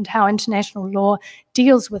law and how international law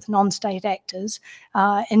deals with non-state actors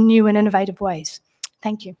in new and innovative ways.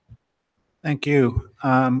 Thank you. Thank you.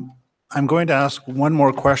 I'm going to ask one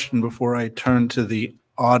more question before I turn to the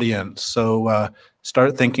audience. So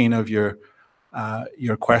start thinking of your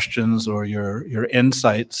questions or your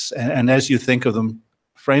insights, and as you think of them,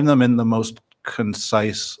 frame them in the most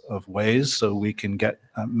concise of ways so we can get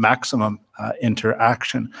maximum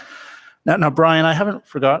interaction. Now, Brian, I haven't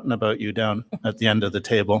forgotten about you down at the end of the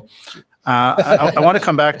table. I want to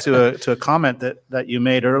come back to a comment that you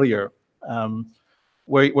made earlier,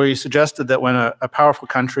 where you suggested that when a powerful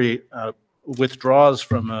country withdraws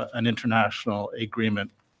from an international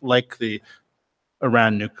agreement like the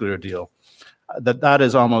Iran nuclear deal, that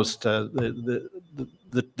is almost the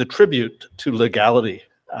tribute to legality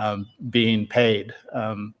being paid.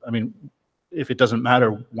 I mean, if it doesn't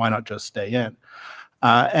matter, why not just stay in?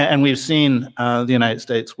 And we've seen the United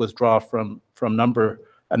States withdraw from a number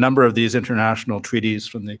of these international treaties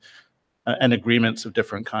and agreements of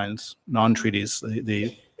different kinds, non-treaties,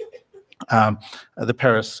 the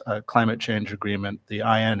Paris Climate Change Agreement, the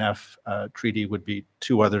INF Treaty would be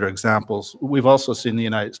two other examples. We've also seen the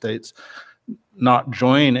United States not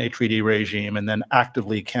join a treaty regime and then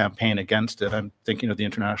actively campaign against it. I'm thinking of the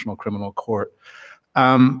International Criminal Court.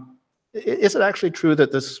 Is it actually true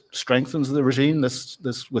that this strengthens the regime,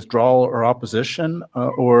 this withdrawal or opposition,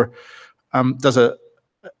 or does a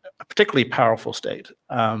particularly powerful state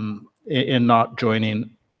in not joining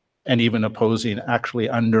and even opposing actually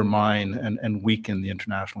undermine and weaken the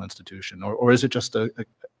international institution? Or is it just an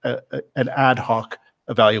ad hoc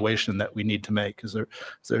evaluation that we need to make? Is there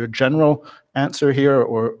a general answer here,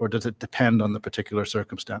 or does it depend on the particular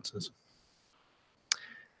circumstances?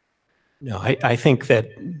 No, I think that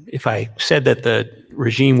if I said that the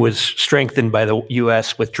regime was strengthened by the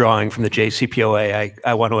U.S. withdrawing from the JCPOA,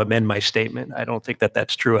 I want to amend my statement. I don't think that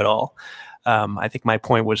that's true at all. I think my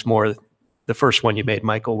point was more the first one you made,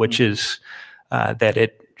 Michael, which is that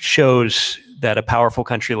it shows that a powerful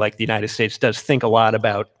country like the United States does think a lot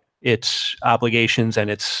about its obligations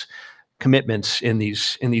and its commitments in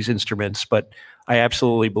these instruments. But I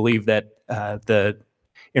absolutely believe that the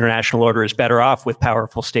international order is better off with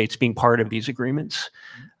powerful states being part of these agreements.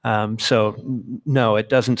 So no, it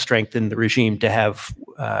doesn't strengthen the regime to have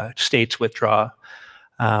states withdraw.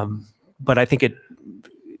 But I think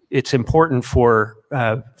it's important for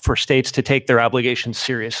states to take their obligations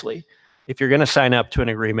seriously. If you're going to sign up to an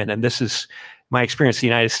agreement, and this is my experience in the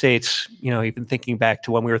United States, even thinking back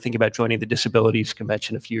to when we were thinking about joining the Disabilities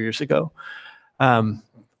Convention a few years ago,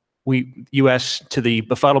 U.S., to the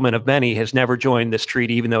befuddlement of many, has never joined this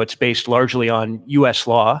treaty, even though it's based largely on U.S.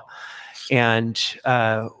 law. And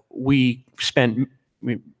we spent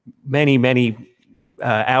many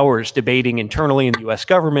hours debating internally in the U.S.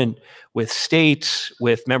 government, with states,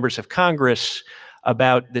 with members of Congress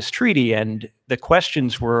about this treaty. And the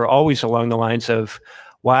questions were always along the lines of,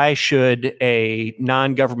 why should a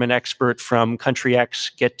non-government expert from country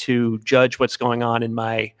X get to judge what's going on in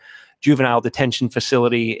my juvenile detention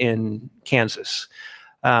facility in Kansas?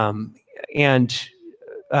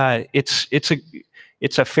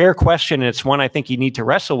 It's a fair question, and it's one I think you need to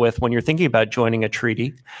wrestle with when you're thinking about joining a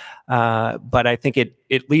treaty. But I think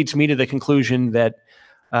it leads me to the conclusion that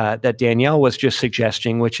Danielle was just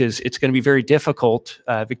suggesting, which is it's going to be very difficult,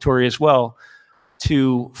 Victoria as well,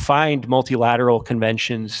 to find multilateral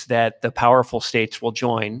conventions that the powerful states will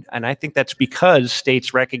join. And I think that's because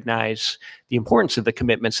states recognize the importance of the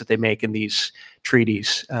commitments that they make in these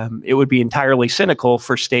treaties. It would be entirely cynical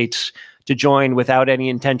for states to join without any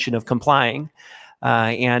intention of complying.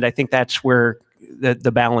 And I think that's where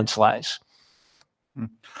the balance lies.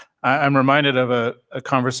 I'm reminded of a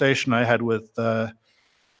conversation I had with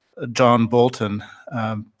John Bolton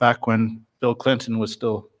back when Bill Clinton was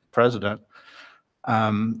still president.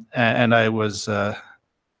 And I was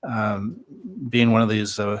being one of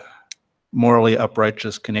these morally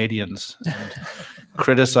uprighteous Canadians and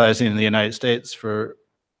criticizing the United States for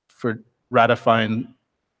ratifying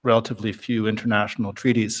relatively few international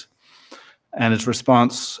treaties. And his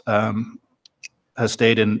response has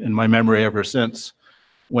stayed in my memory ever since.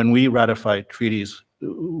 When we ratify treaties,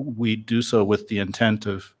 we do so with the intent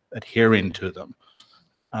of adhering to them,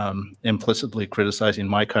 implicitly criticizing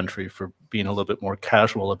my country for being a little bit more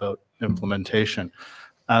casual about implementation.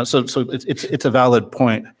 So it's a valid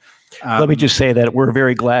point. Let me just say that we're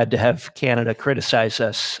very glad to have Canada criticize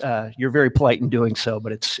us. You're very polite in doing so,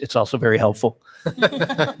 but it's also very helpful.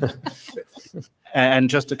 And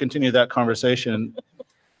just to continue that conversation,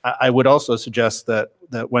 I would also suggest that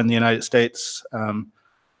when the United States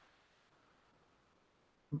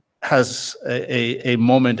has a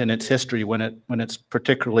moment in its history when it's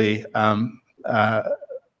particularly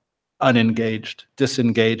unengaged,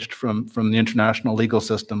 disengaged from the international legal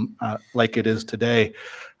system like it is today,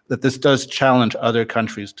 that this does challenge other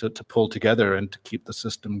countries to pull together and to keep the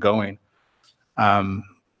system going. And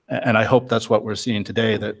I hope that's what we're seeing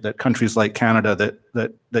today, that countries like Canada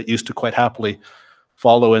that used to quite happily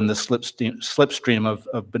follow in the slipstream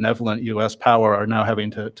of benevolent US power are now having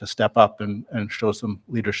to step up and show some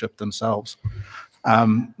leadership themselves.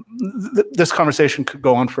 This conversation could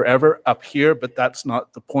go on forever up here, but that's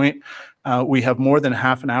not the point. We have more than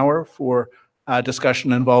half an hour for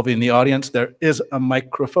discussion involving the audience. There is a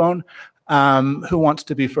microphone. Who wants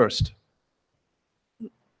to be first?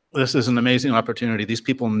 This is an amazing opportunity. These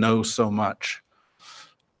people know so much.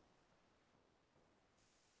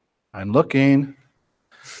 I'm looking.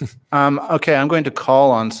 Okay, I'm going to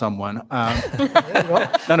call on someone.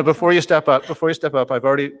 No, before you step up, I've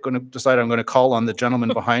already going to decide I'm going to call on the gentleman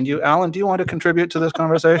behind you. Alan, do you want to contribute to this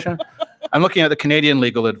conversation? I'm looking at the Canadian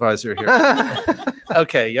legal advisor here.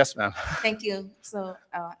 Okay, yes, ma'am. Thank you. So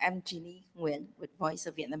I'm Jeannie Nguyen with Voice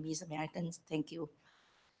of Vietnamese Americans. Thank you.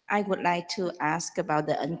 I would like to ask about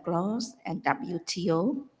the UNCLOS and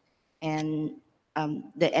WTO and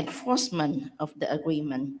the enforcement of the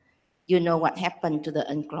agreement. You know what happened to the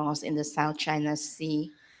UNCLOS in the South China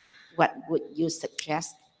Sea. What would you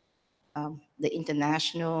suggest the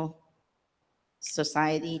international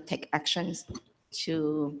society take actions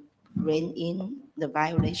to rein in the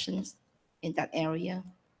violations in that area?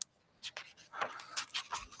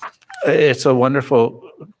 It's a wonderful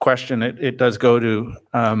question. It does go to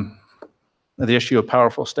the issue of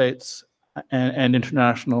powerful states and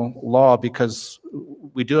international law, because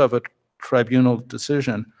we do have a tribunal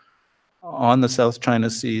decision on the South China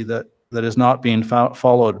Sea that is not being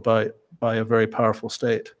followed by a very powerful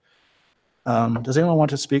state. Does anyone want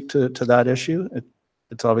to speak to that issue?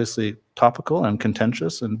 It's obviously topical and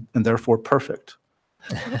contentious and therefore perfect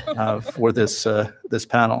for this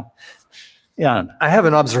panel. Yeah. I have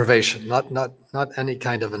an observation, not any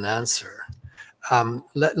kind of an answer.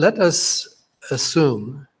 Let us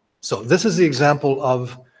assume, so this is the example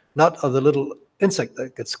of not of the little insect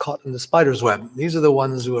that gets caught in the spider's web. These are the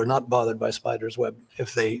ones who are not bothered by spider's web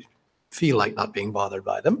if they feel like not being bothered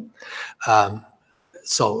by them.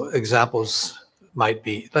 So examples might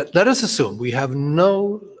be, let us assume we have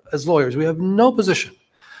as lawyers, we have no position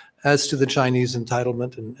as to the Chinese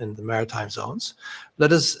entitlement in the maritime zones.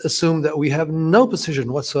 Let us assume that we have no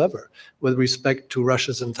position whatsoever with respect to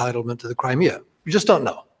Russia's entitlement to the Crimea. We just don't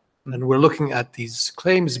know. And we're looking at these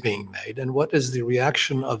claims being made and what is the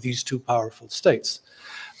reaction of these two powerful states.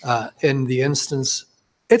 In the instance,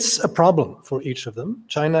 it's a problem for each of them.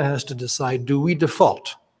 China has to decide, do we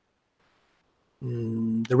default?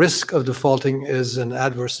 The risk of defaulting is an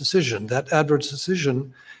adverse decision. That adverse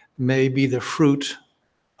decision may be the fruit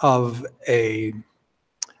of a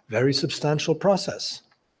very substantial process,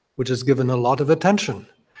 which is given a lot of attention,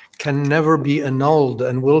 can never be annulled,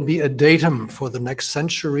 and will be a datum for the next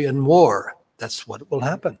century and more. That's what will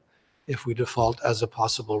happen if we default as a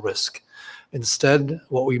possible risk. Instead,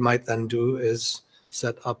 what we might then do is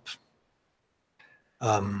set up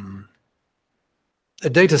a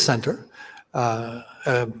data center,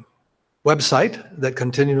 a website that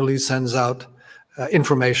continually sends out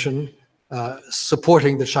information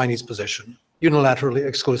supporting the Chinese position, unilaterally,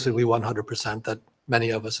 exclusively, 100%, that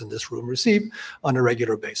many of us in this room receive on a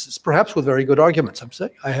regular basis, perhaps with very good arguments. I'm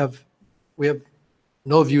saying we have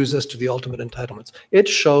no views as to the ultimate entitlements. It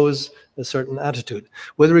shows a certain attitude.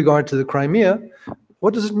 With regard to the Crimea,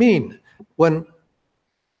 what does it mean when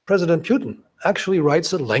President Putin actually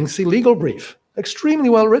writes a lengthy legal brief, extremely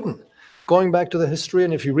well written, going back to the history,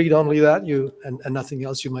 and if you read only that, and nothing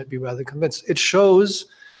else, you might be rather convinced. It shows,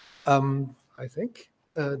 I think,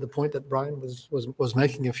 the point that Brian was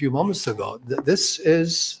making a few moments ago, that this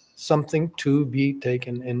is something to be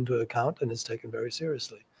taken into account and is taken very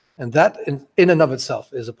seriously. And that in and of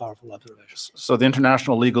itself is a powerful observation. So the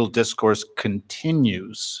international legal discourse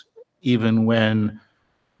continues even when,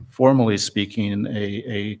 formally speaking,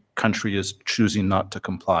 a country is choosing not to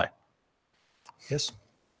comply. Yes.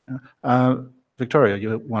 Victoria,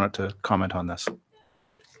 you wanted to comment on this.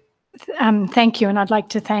 Thank you, and I'd like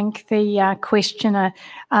to thank the questioner.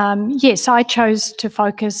 Yes, I chose to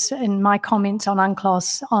focus in my comments on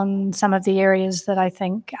UNCLOS on some of the areas that I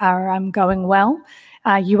think are going well.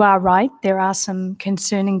 You are right, there are some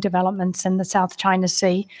concerning developments in the South China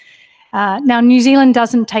Sea. Now, New Zealand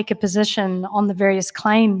doesn't take a position on the various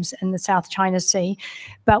claims in the South China Sea,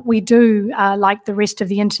 but we do, like the rest of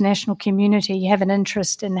the international community, have an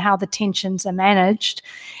interest in how the tensions are managed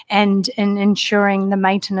and in ensuring the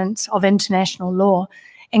maintenance of international law,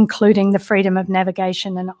 including the freedom of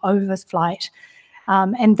navigation and overflight.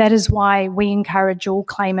 And that is why we encourage all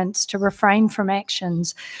claimants to refrain from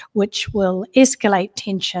actions which will escalate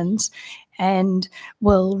tensions and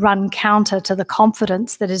will run counter to the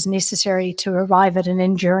confidence that is necessary to arrive at an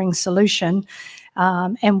enduring solution.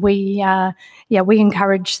 And we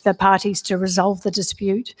encourage the parties to resolve the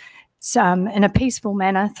dispute in a peaceful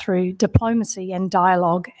manner through diplomacy and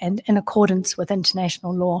dialogue and in accordance with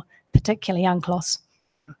international law, particularly UNCLOS.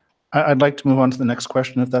 I'd like to move on to the next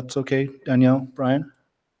question, if that's okay, Danielle, Brian?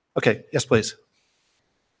 Okay, yes, please.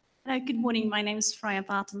 Good morning. My name is Freya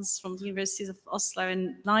Bartens from the Universities of Oslo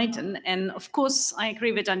and Leiden. And of course, I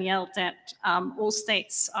agree with Danielle that all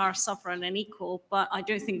states are sovereign and equal, but I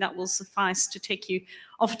don't think that will suffice to take you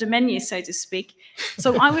off the menu, so to speak.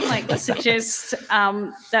 So I would like to suggest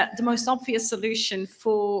that the most obvious solution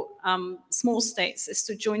for small states is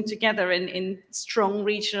to join together in strong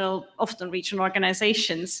regional, often regional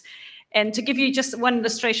organizations. And to give you just one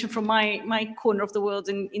illustration from my corner of the world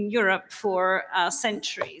in Europe, for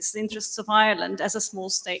centuries, the interests of Ireland as a small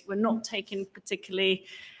state were not taken particularly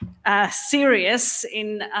serious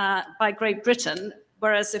by Great Britain.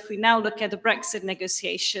 Whereas if we now look at the Brexit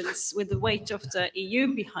negotiations with the weight of the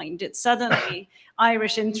EU behind it, suddenly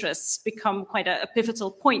Irish interests become quite a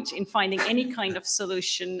pivotal point in finding any kind of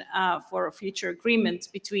solution for a future agreement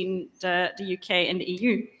between the UK and the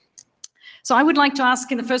EU. So I would like to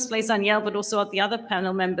ask in the first place, Danielle, but also the other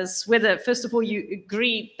panel members, whether, first of all, you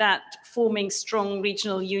agree that forming strong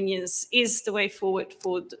regional unions is the way forward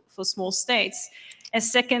for small states. And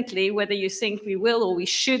secondly, whether you think we will or we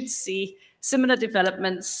should see similar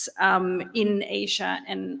developments in Asia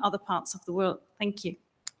and other parts of the world. Thank you.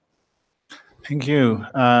 Thank you.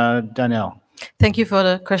 Danielle. Thank you for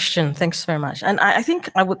the question. Thanks very much. And I think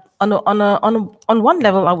I would, on one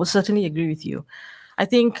level, I would certainly agree with you. I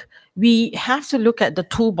think we have to look at the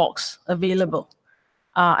toolbox available.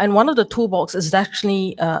 And one of the toolbox is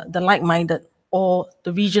actually the like-minded or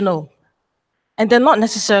the regional. And they're not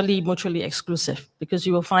necessarily mutually exclusive, because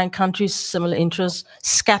you will find countries, similar interests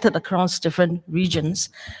scattered across different regions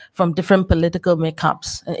from different political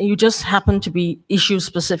makeups. And you just happen to be issue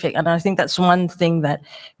specific. And I think that's one thing that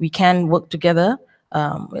we can work together.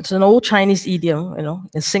 It's an old Chinese idiom,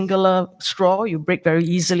 a singular straw, you break very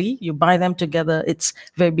easily, you buy them together,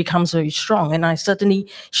 becomes very strong. And I certainly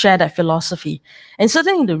share that philosophy. And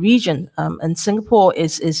certainly in the region, and Singapore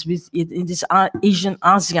is in this Asian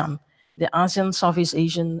ASEAN, the ASEAN Southeast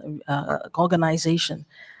Asian organization.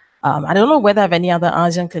 I don't know whether I have any other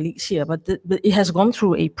ASEAN colleagues here, but it has gone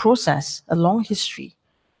through a process, a long history,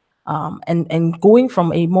 and going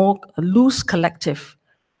from a more loose collective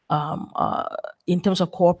in terms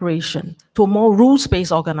of cooperation to a more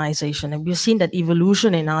rules-based organization. And we've seen that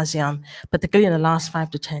evolution in ASEAN, particularly in the last 5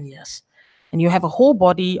 to 10 years. And you have a whole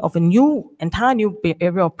body of entire new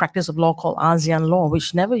area of practice of law called ASEAN law,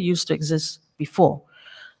 which never used to exist before.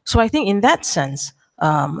 So I think in that sense,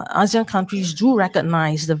 ASEAN countries do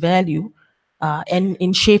recognize the value and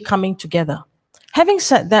in shape coming together. Having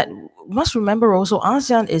said that, we must remember also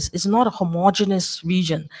ASEAN is not a homogeneous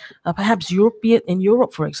region. Perhaps in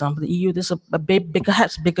Europe, for example, the EU, there's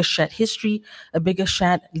perhaps bigger shared history, a bigger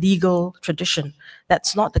shared legal tradition.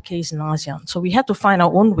 That's not the case in ASEAN. So we have to find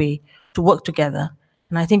our own way to work together.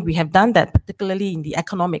 And I think we have done that, particularly in the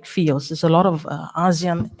economic fields. There's a lot of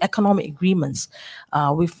ASEAN economic agreements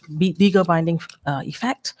with legal binding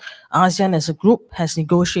effect. ASEAN as a group has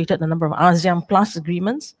negotiated a number of ASEAN Plus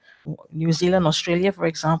agreements, New Zealand, Australia, for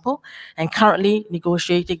example, and currently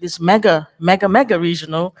negotiating this mega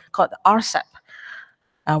regional called the RCEP,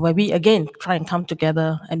 where we again try and come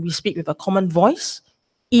together and we speak with a common voice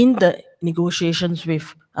in the negotiations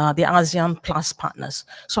with the ASEAN Plus partners.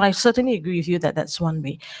 So I certainly agree with you that that's one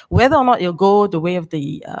way. Whether or not you'll go the way of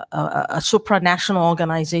the a supranational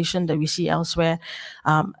organization that we see elsewhere,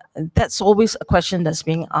 that's always a question that's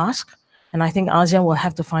being asked, and I think ASEAN will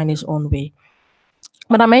have to find its own way.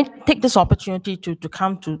 But I may take this opportunity to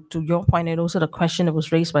come to your point and also the question that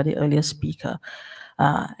was raised by the earlier speaker,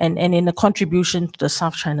 and in the contribution to the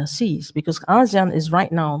South China Seas, because ASEAN is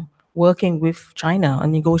right now working with China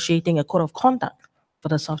on negotiating a code of conduct for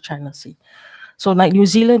the South China Sea. So like New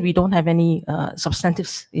Zealand, we don't have any substantive,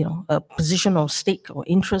 position or stake or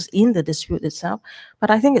interest in the dispute itself. But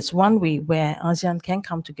I think it's one way where ASEAN can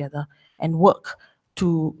come together and work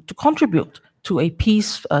to contribute to a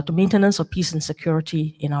peace, to maintenance of peace and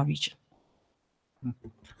security in our region.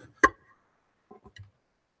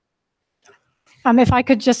 If I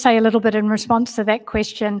could just say a little bit in response to that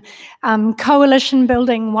question, coalition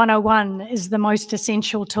building 101 is the most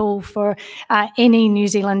essential tool for any New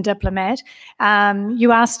Zealand diplomat.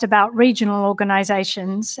 You asked about regional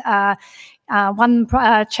organisations. One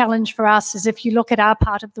challenge for us is if you look at our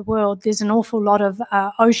part of the world, there's an awful lot of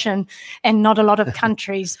ocean and not a lot of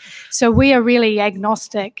countries. So we are really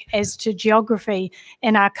agnostic as to geography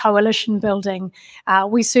in our coalition building.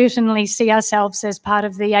 We certainly see ourselves as part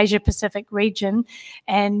of the Asia-Pacific region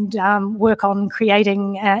and work on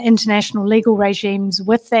creating international legal regimes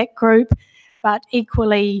with that group. But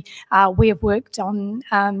equally, we have worked on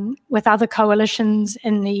with other coalitions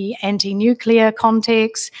in the anti-nuclear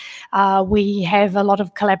context. We have a lot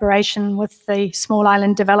of collaboration with the small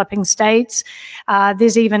island developing states.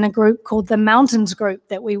 There's even a group called the Mountains Group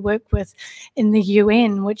that we work with in the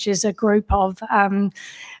UN, which is a group of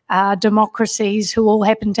democracies who all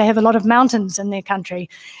happen to have a lot of mountains in their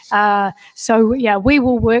country. So yeah, we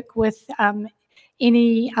will work with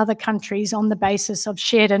any other countries on the basis of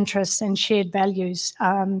shared interests and shared values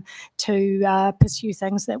to pursue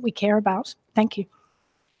things that we care about. Thank you.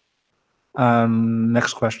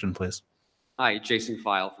 Next question, please. Hi, Jason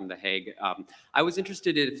File from The Hague. I was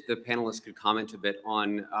interested if the panelists could comment a bit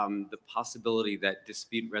on the possibility that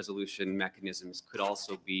dispute resolution mechanisms could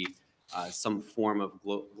also be some form of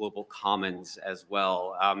global commons as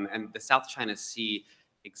well. And the South China Sea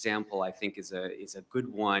example, I think, is a good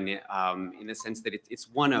one in the sense that it's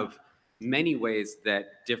one of many ways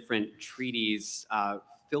that different treaties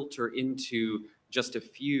filter into just a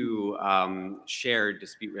few shared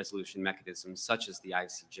dispute resolution mechanisms, such as the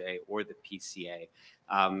ICJ or the PCA.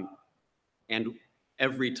 And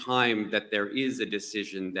every time that there is a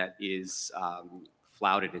decision that is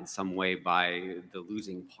flouted in some way by the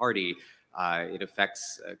losing party, it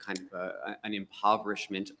affects kind of an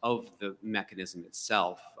impoverishment of the mechanism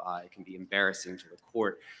itself. It can be embarrassing to the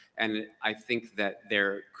court. And I think that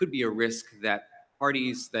there could be a risk that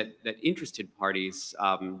parties, that interested parties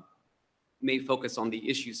may focus on the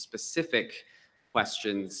issue-specific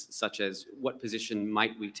questions, such as what position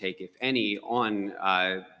might we take, if any, on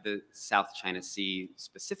the South China Sea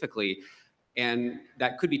specifically. And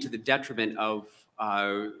that could be to the detriment of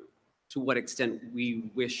to what extent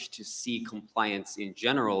we wish to see compliance in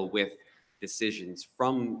general with decisions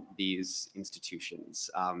from these institutions.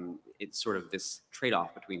 It's sort of this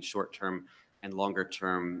trade-off between short-term and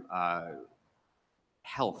longer-term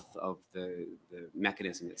health of the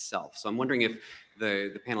mechanism itself. So I'm wondering if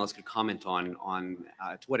the panelists could comment on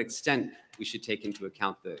to what extent we should take into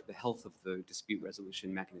account the health of the dispute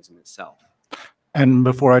resolution mechanism itself. And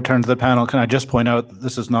before I turn to the panel, can I just point out that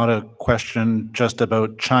this is not a question just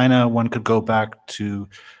about China. One could go back to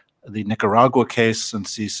the Nicaragua case and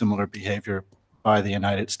see similar behavior by the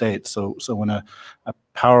United States. So when a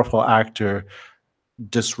powerful actor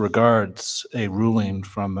disregards a ruling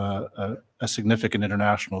from a significant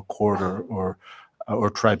international court or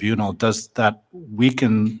tribunal, does that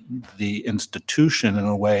weaken the institution in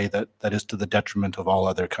a way that is to the detriment of all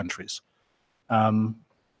other countries?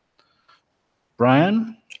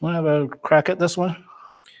 Brian, want to have a crack at this one?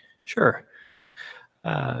 Sure.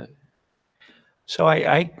 So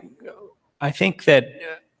I think that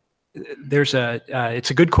it's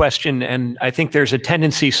a good question, and I think there's a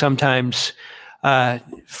tendency sometimes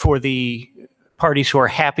for the parties who are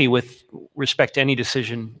happy with respect to any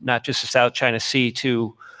decision, not just the South China Sea,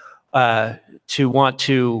 to want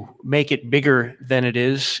to make it bigger than it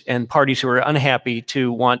is, and parties who are unhappy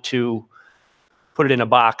to want to put it in a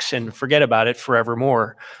box and forget about it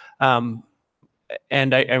forevermore. And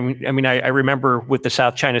I mean, I remember with the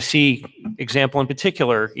South China Sea example in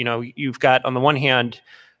particular, you've got, on the one hand,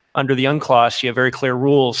 under the UNCLOS, you have very clear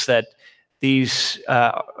rules that these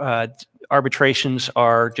arbitrations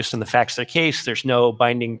are just in the facts of the case. There's no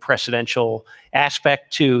binding precedential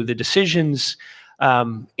aspect to the decisions.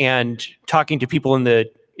 And talking to people in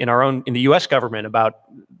the U.S. government about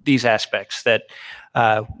these aspects that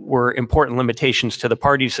were important limitations to the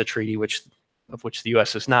parties to the treaty, of which the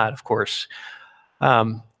U.S. is not, of course.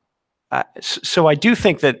 So I do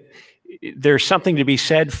think that there's something to be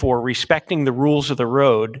said for respecting the rules of the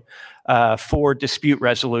road for dispute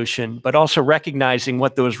resolution, but also recognizing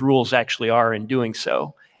what those rules actually are in doing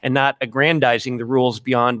so, and not aggrandizing the rules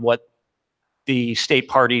beyond what the state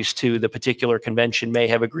parties to the particular convention may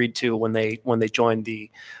have agreed to when they joined the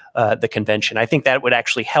convention. I think that would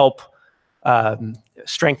actually help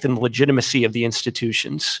strengthen the legitimacy of the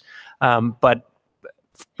institutions. But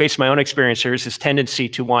based on my own experience, there is this tendency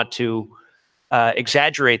to want to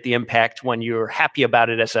exaggerate the impact when you're happy about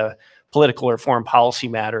it as a political or foreign policy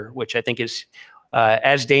matter, which I think is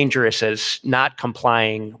as dangerous as not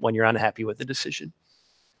complying when you're unhappy with the decision.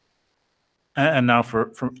 And now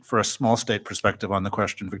for a small state perspective on the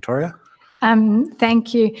question, Victoria.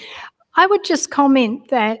 Thank you. I would just comment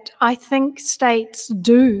that I think states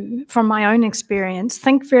do, from my own experience,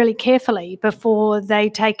 think fairly carefully before they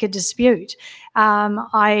take a dispute.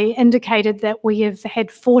 I indicated that we have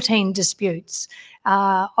had 14 disputes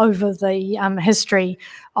over the history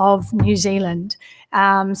of New Zealand.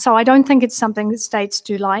 So I don't think it's something that states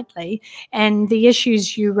do lightly. And the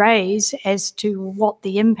issues you raise as to what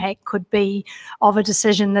the impact could be of a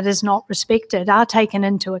decision that is not respected are taken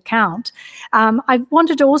into account. I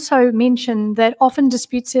wanted to also mention that often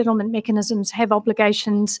dispute settlement mechanisms have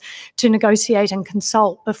obligations to negotiate and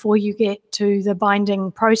consult before you get to the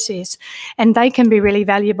binding process, and they can be really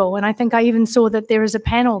valuable. And I think I even saw that there is a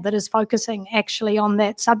panel that is focusing actually on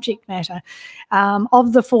that subject matter.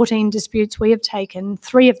 Of the 14 disputes we have taken,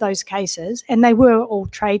 3 of those cases, and they were all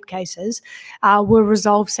trade cases, were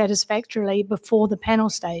resolved satisfactorily before the panel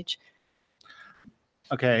stage.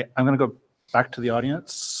 Okay, I'm going to go back to the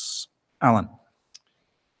audience. Alan.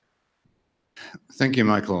 Thank you,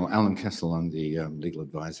 Michael. Alan Kessel, I'm the legal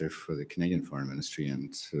advisor for the Canadian Foreign Ministry,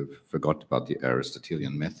 and sort of forgot about the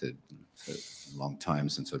Aristotelian method. It's a long time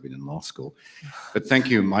since I've been in law school. But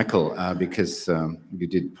thank you, Michael, because you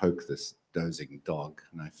did poke this dozing dog,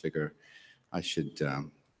 and I figure I should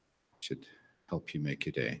help you make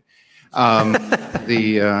your day.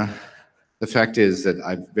 The fact is that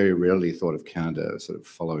I've very rarely thought of Canada sort of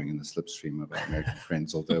following in the slipstream of our American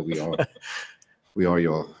friends, although we are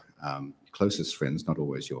your closest friends, not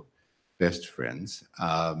always your best friends.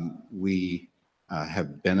 We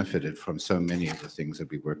have benefited from so many of the things that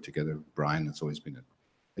we work together. Brian, it's always been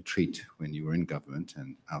a treat when you were in government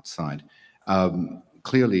and outside.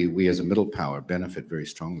 Clearly, we as a middle power benefit very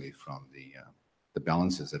strongly from the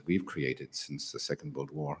balances that we've created since the Second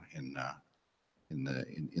World War in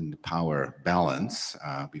the power balance.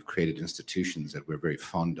 We've created institutions that we're very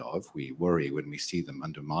fond of. We worry when we see them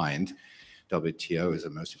undermined. WTO is the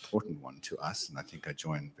most important one to us, and I think I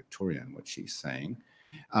join Victoria in what she's saying.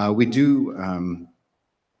 We do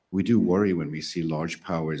worry when we see large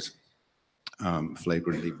powers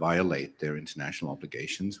flagrantly violate their international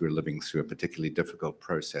obligations. We're living through a particularly difficult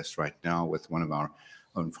process right now with one of our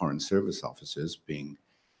own foreign service officers being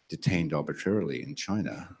detained arbitrarily in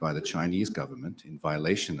China by the Chinese government in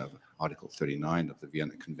violation of Article 39 of the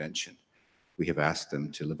Vienna Convention. We have asked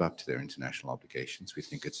them to live up to their international obligations. We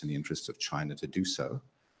think it's in the interest of China to do so,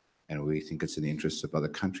 and we think it's in the interest of other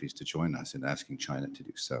countries to join us in asking China to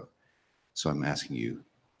do so. So I'm asking you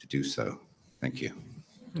to do so. Thank you.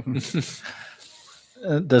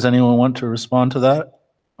 Does anyone want to respond to that?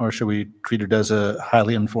 Or should we treat it as a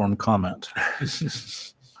highly informed comment?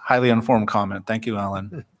 Highly informed comment. Thank you,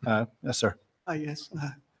 Alan. Yes, sir. Yes.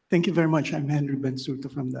 Thank you very much. I'm Henry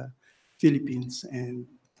Bensuto from the Philippines, and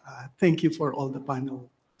thank you for all the panel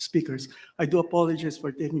speakers. I do apologize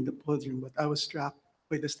for taking the podium, but I was struck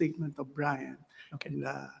by the statement of Brian. Okay. And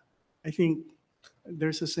I think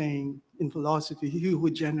there's a saying in philosophy, he who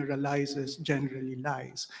generalizes generally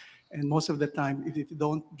lies. And most of the time, if you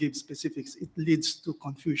don't give specifics, it leads to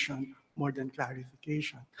confusion more than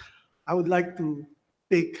clarification. I would like to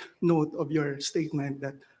take note of your statement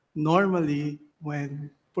that normally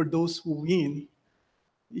for those who win,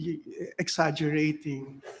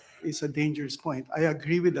 exaggerating is a dangerous point. I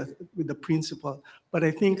agree with the principle, but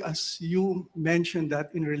I think as you mentioned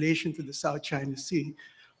that in relation to the South China Sea,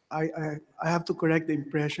 I have to correct the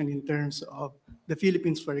impression in terms of the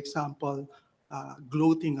Philippines, for example,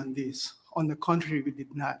 gloating on this. On the contrary, we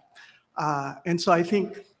did not. And so I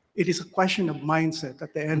think it is a question of mindset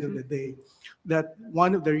at the end of the day, that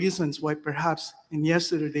one of the reasons why perhaps in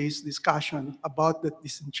yesterday's discussion about the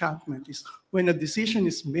disenchantment is when a decision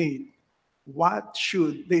is made, what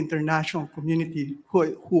should the international community,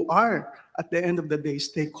 who are at the end of the day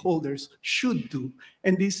stakeholders, should do?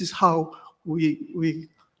 And this is how we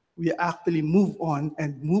actually move on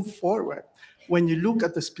and move forward. When you look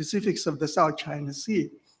at the specifics of the South China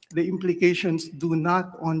Sea, the implications do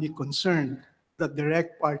not only concern the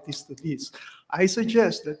direct parties to this. I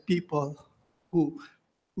suggest that people who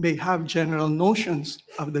may have general notions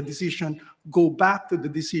of the decision go back to the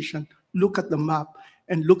decision, look at the map,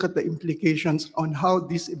 and look at the implications on how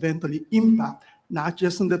this eventually impact not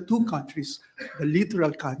just in the two countries, the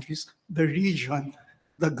littoral countries, the region,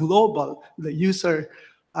 the global, the user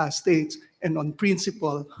states, and on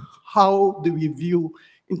principle, how do we view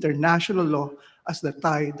international law as the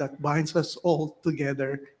tie that binds us all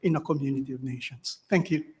together in a community of nations?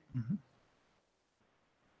 Thank you.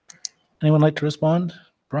 Anyone like to respond?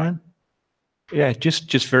 Brian? Yeah,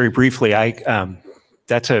 just very briefly,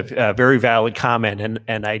 that's a very valid comment,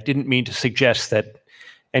 and I didn't mean to suggest that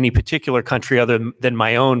any particular country other than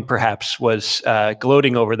my own perhaps was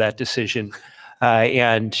gloating over that decision.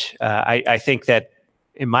 I think that,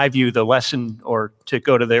 in my view, the lesson, or to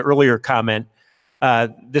go to the earlier comment,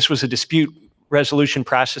 this was a dispute resolution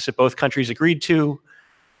process that both countries agreed to.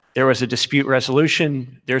 There was a dispute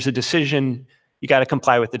resolution. There's a decision. You got to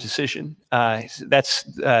comply with the decision.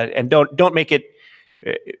 And don't make it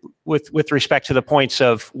with respect to the points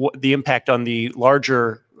of the impact on the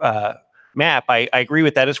larger map. I agree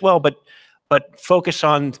with that as well, but focus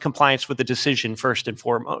on compliance with the decision first and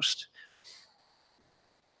foremost.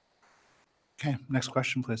 Okay, next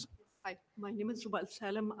question, please. Hi, my name is Rubal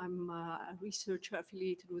Salem. I'm a researcher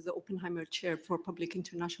affiliated with the Oppenheimer Chair for Public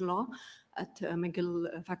International Law at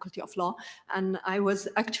McGill Faculty of Law. And I was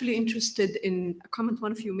actually interested in a comment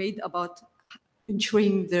one of you made about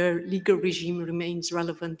ensuring their legal regime remains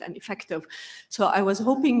relevant and effective. So I was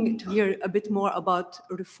hoping to hear a bit more about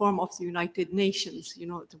reform of the United Nations. You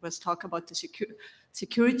know, there was talk about the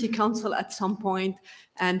Security Council at some point,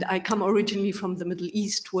 and I come originally from the Middle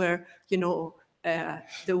East, where, you know,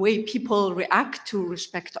 the way people react to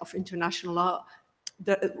respect of international law,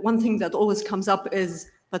 the one thing that always comes up is,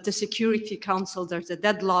 but the Security Council, there's a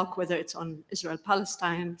deadlock, whether it's on Israel,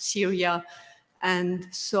 Palestine, Syria. And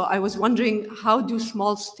so I was wondering, how do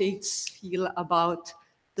small states feel about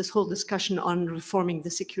this whole discussion on reforming the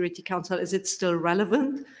Security Council? Is it still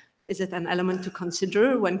relevant? Is it an element to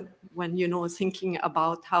consider when you know, thinking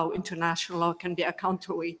about how international law can be a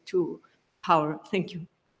counterweight to power? Thank you.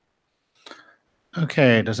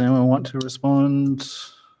 Okay, does anyone want to respond?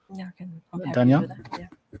 Yeah, I'm happy Danielle? to do that. Yeah.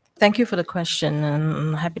 Thank you for the question, and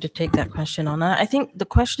I'm happy to take that question on. I think the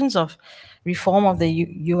questions of reform of the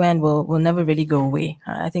UN will never really go away.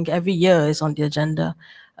 I think every year is on the agenda,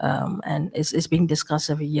 and it's being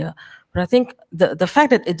discussed every year. But I think the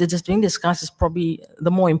fact that it is being discussed is probably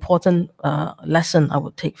the more important lesson I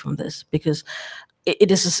would take from this, because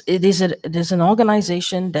it is an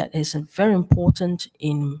organization that is very important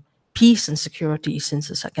in peace and security since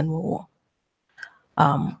the Second World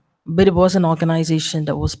War. But it was an organization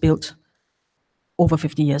that was built over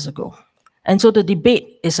 50 years ago. And so the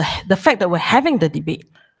debate is, the fact that we're having the debate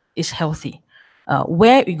is healthy.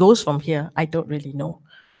 Where it goes from here, I don't really know.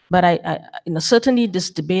 But you know, certainly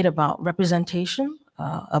this debate about representation,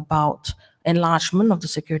 about enlargement of the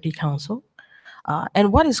Security Council,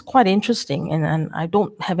 and what is quite interesting, and I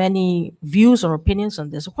don't have any views or opinions on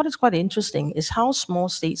this, what is quite interesting is how small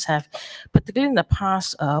states have, particularly in the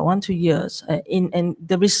past 1-2 years, in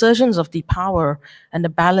the resurgence of the power and the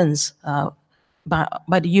balance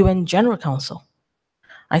by the UN General Council.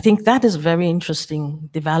 I think that is a very interesting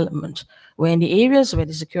development, where in the areas where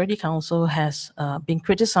the Security Council has been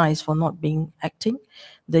criticized for not being acting,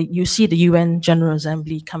 you see the UN General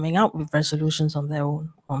Assembly coming out with resolutions on their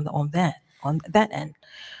own, on that end.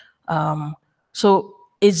 So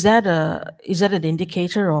is that an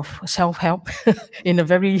indicator of self-help in a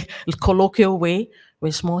very colloquial way,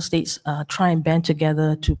 where small states try and band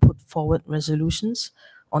together to put forward resolutions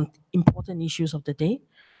on important issues of the day?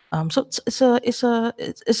 So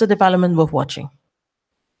it's a development worth watching.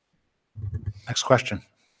 Next question.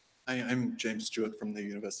 Hi, I'm James Stewart from the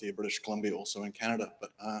University of British Columbia, also in Canada, but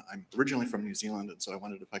I'm originally from New Zealand, and so I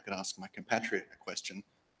wondered if I could ask my compatriot a question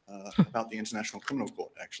about the International Criminal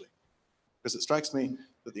Court, actually. Because it strikes me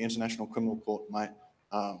that the International Criminal Court might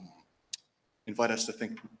invite us to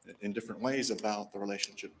think in different ways about the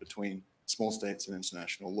relationship between small states and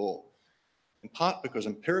international law. In part because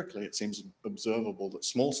empirically it seems observable that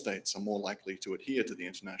small states are more likely to adhere to the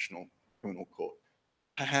International Criminal Court,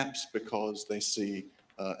 perhaps because they see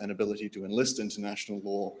an ability to enlist international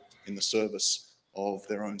law in the service of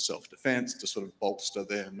their own self-defense, to sort of bolster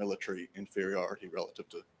their military inferiority relative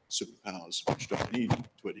to superpowers which don't need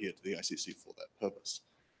to adhere to the ICC for that purpose.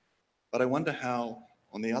 But I wonder how,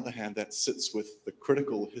 on the other hand, that sits with the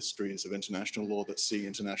critical histories of international law that see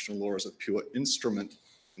international law as a pure instrument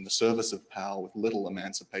in the service of power with little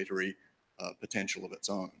emancipatory potential of its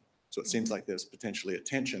own. So it seems like there's potentially a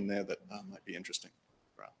tension there that might be interesting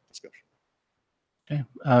for our discussion. Okay,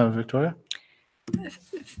 Victoria?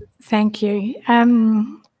 Thank you.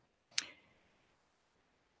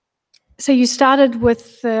 So you started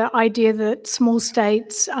with the idea that small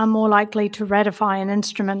states are more likely to ratify an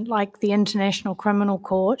instrument like the International Criminal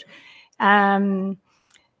Court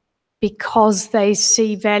because they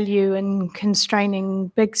see value in constraining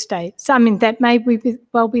big states. I mean, that may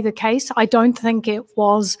well be the case. I don't think it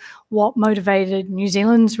was what motivated New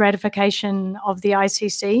Zealand's ratification of the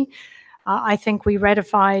ICC. I think we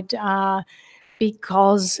ratified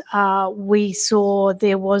because we saw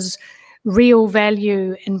there was real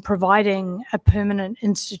value in providing a permanent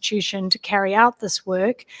institution to carry out this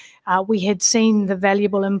work. We had seen the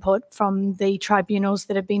valuable input from the tribunals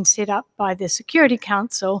that had been set up by the Security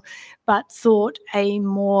Council, but thought a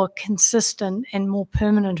more consistent and more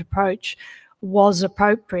permanent approach was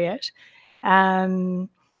appropriate. I'm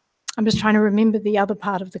just trying to remember the other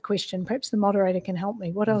part of the question. Perhaps the moderator can help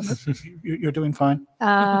me. What else? You're doing fine.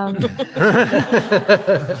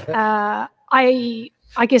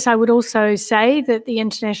 I guess I would also say that the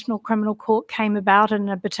International Criminal Court came about in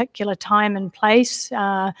a particular time and place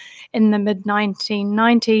in the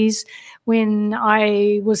mid-1990s when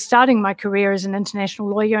I was starting my career as an international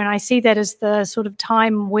lawyer, and I see that as the sort of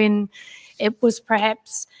time when it was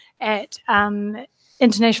perhaps at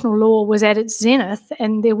international law was at its zenith,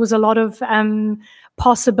 and there was a lot of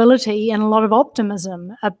possibility and a lot of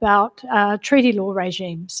optimism about treaty law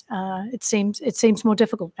regimes. It seems more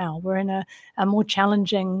difficult now. We're in a more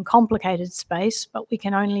challenging, complicated space, but we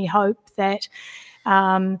can only hope that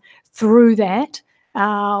through that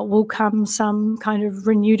will come some kind of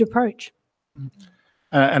renewed approach.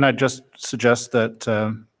 And I just suggest that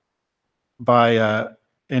by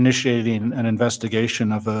initiating an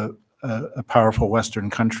investigation of a powerful Western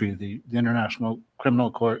country, the International Criminal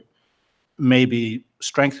Court may be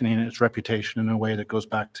strengthening its reputation in a way that goes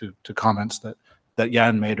back to comments that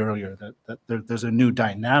Jan made earlier, that there's a new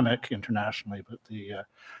dynamic internationally, but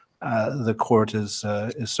the court is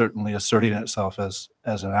certainly asserting itself as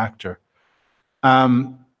an actor.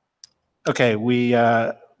 Okay,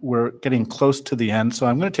 we're getting close to the end, so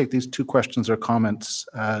I'm going to take these two questions or comments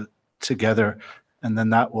together, and then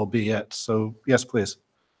that will be it. So yes, please.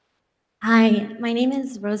 Hi, my name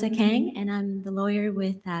is Rosa Kang, and I'm the lawyer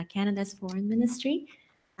with Canada's Foreign Ministry.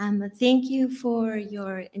 Thank you for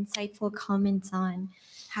your insightful comments on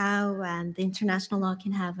how the international law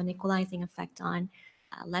can have an equalizing effect on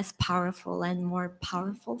less powerful and more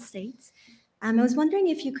powerful states. I was wondering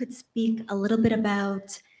if you could speak a little bit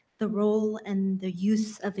about the role and the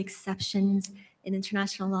use of exceptions in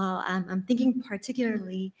international law. I'm thinking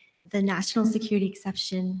particularly the national security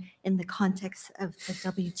exception in the context of the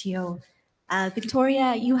WTO.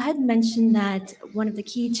 Victoria, you had mentioned that one of the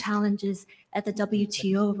key challenges at the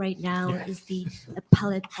WTO right now is the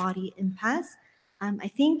appellate body impasse. I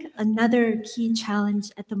think another key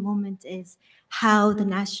challenge at the moment is how the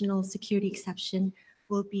national security exception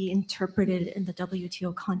will be interpreted in the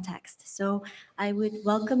WTO context. So I would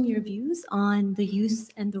welcome your views on the use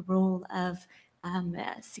and the role of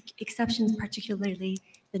exceptions, particularly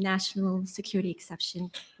the national security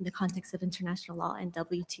exception in the context of international law and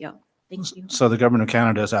WTO. Thank you. So the government of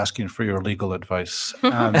Canada is asking for your legal advice.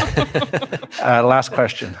 Last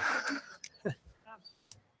question.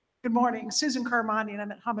 Good morning, Susan Karmani, and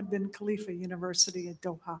I'm at Hamad bin Khalifa University at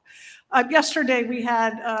Doha. Yesterday we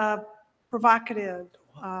had a provocative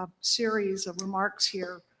series of remarks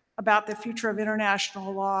here about the future of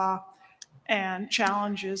international law and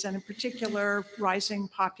challenges, and in particular, rising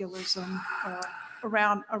populism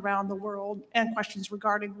around the world, and questions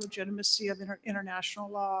regarding legitimacy of international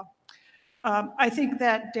law. I think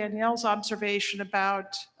that Danielle's observation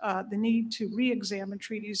about the need to re-examine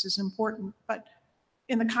treaties is important, but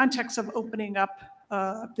in the context of opening up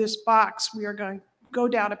this box, we are going to go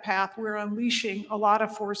down a path. We're unleashing a lot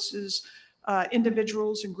of forces,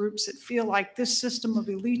 individuals and groups that feel like this system of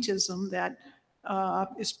elitism that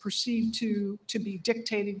is perceived to be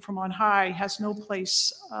dictating from on high has no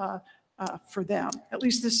place for them. At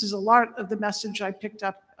least this is a lot of the message I picked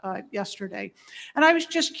up yesterday. And I was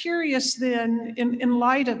just curious then, in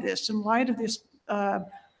light of this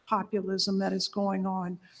populism that is going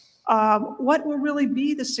on, what will really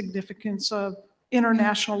be the significance of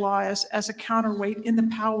international law as a counterweight in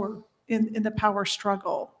the power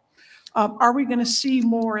struggle? Are we going to see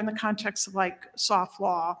more in the context of like soft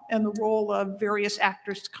law and the role of various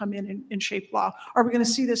actors to come in and shape law? Are we going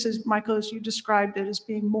to see this, as Michael, as you described it, as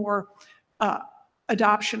being more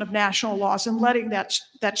adoption of national laws and letting that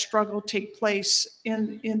struggle take place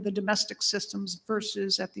in the domestic systems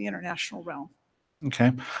versus at the international realm?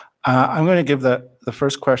 Okay. I'm going to give the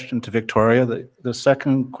first question to Victoria, the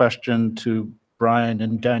second question to Brian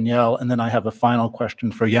and Danielle, and then I have a final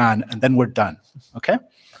question for Jan, and then we're done. Okay?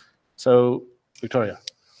 So, Victoria.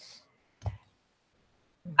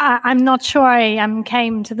 I'm not sure I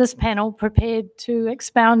came to this panel prepared to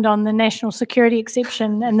expound on the national security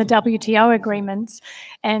exception and the WTO agreements.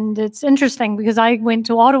 And it's interesting because I went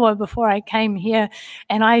to Ottawa before I came here,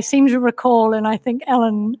 and I seem to recall, and I think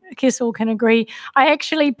Alan Kessel can agree, I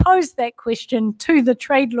actually posed that question to the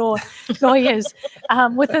trade law lawyers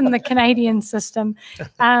within the Canadian system.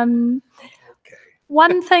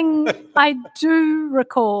 One thing I do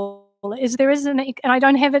recall is there is and I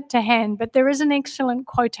don't have it to hand, but there is an excellent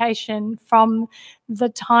quotation from the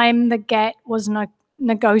time the GATT was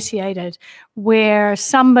negotiated, where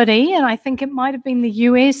somebody, and I think it might have been the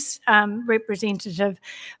US representative,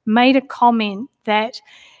 made a comment that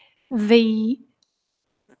the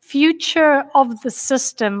future of the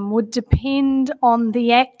system would depend on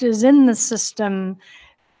the actors in the system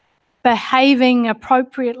behaving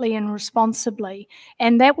appropriately and responsibly.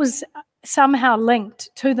 And that was somehow linked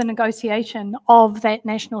to the negotiation of that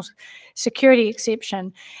national security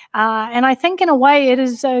exception. And I think in a way it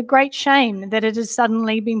is a great shame that it has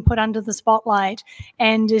suddenly been put under the spotlight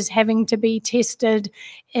and is having to be tested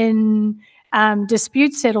in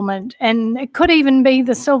dispute settlement. And it could even be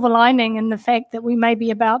the silver lining in the fact that we may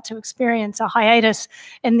be about to experience a hiatus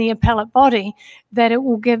in the appellate body, that it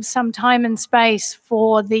will give some time and space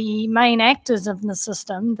for the main actors of the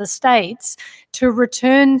system, the states, to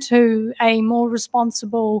return to a more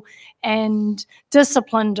responsible and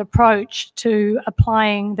disciplined approach to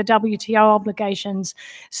applying the WTO obligations,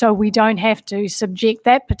 so we don't have to subject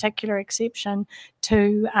that particular exception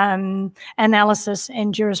to analysis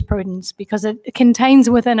and jurisprudence, because it contains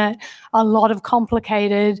within it a lot of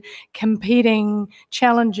complicated, competing,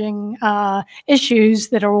 challenging issues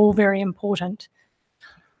that are all very important.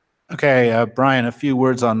 Okay, Brian, a few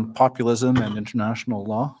words on populism and international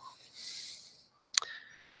law.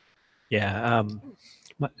 Yeah.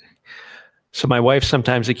 So my wife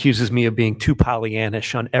sometimes accuses me of being too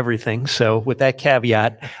Pollyannish on everything. So with that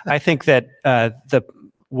caveat, I think that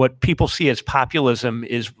what people see as populism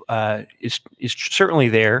is certainly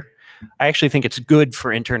there. I actually think it's good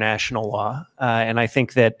for international law, and I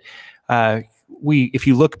think that if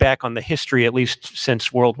you look back on the history, at least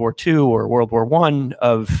since World War II or World War I,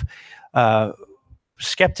 of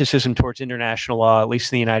skepticism towards international law, at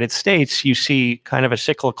least in the United States, you see kind of a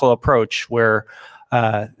cyclical approach where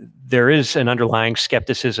there is an underlying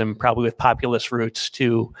skepticism, probably with populist roots,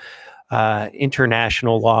 to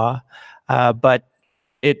international law, but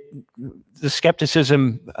the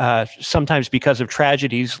skepticism, sometimes because of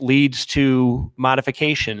tragedies, leads to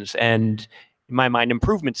modifications and, in my mind,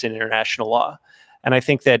 improvements in international law. And I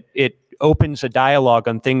think that it opens a dialogue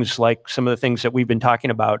on things like some of the things that we've been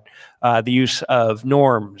talking about, the use of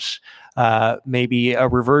norms, maybe a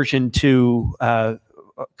reversion to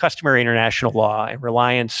customary international law and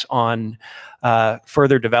reliance on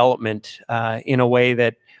further development in a way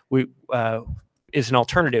that is an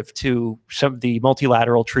alternative to some of the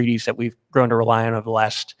multilateral treaties that we've grown to rely on over the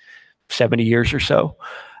last 70 years or so.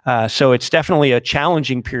 So it's definitely a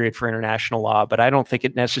challenging period for international law, but I don't think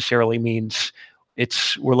it necessarily means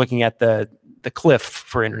we're looking at the cliff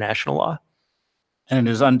for international law. And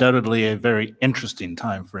it is undoubtedly a very interesting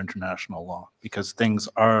time for international law because things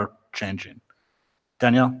are changing.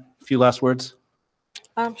 Danielle, a few last words?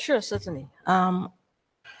 Sure, certainly.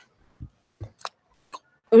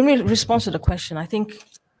 In response to the question, I think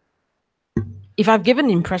if I've given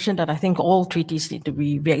the impression that I think all treaties need to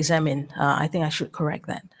be re-examined, I think I should correct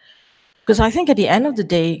that. Because I think at the end of the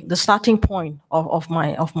day, the starting point of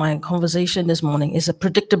my conversation this morning is the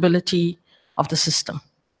predictability of the system.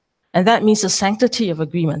 And that means the sanctity of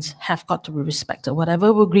agreements have got to be respected.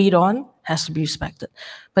 Whatever we agreed on has to be respected.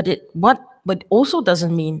 But what also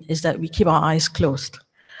doesn't mean is that we keep our eyes closed.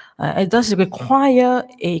 It does require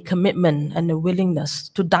a commitment and a willingness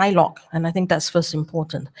to dialogue, and I think that's first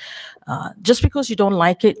important. Just because you don't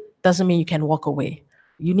like it doesn't mean you can walk away.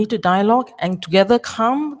 You need to dialogue and together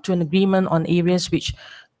come to an agreement on areas which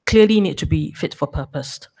clearly need to be fit for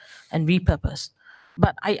purpose and repurposed.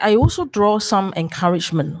 But I also draw some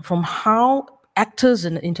encouragement from how actors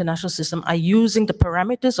in the international system are using the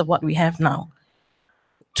parameters of what we have now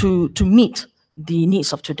to meet the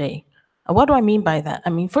needs of today. What do I mean by that? I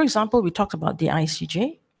mean, for example, we talked about the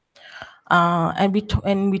ICJ, and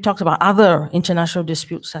we talked about other international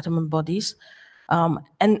dispute settlement bodies, and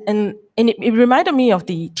it reminded me of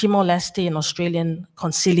the Timor-Leste and Australian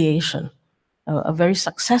conciliation, a very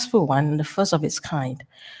successful one, the first of its kind,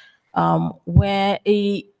 where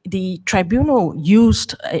the tribunal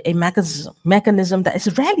used a mechanism that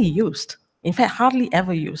is rarely used, in fact, hardly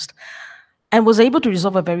ever used, and was able to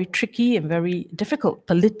resolve a very tricky and very difficult,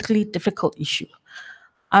 politically difficult issue.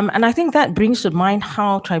 And I think that brings to mind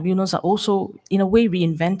how tribunals are also, in a way,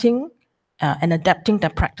 reinventing and adapting their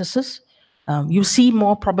practices. You see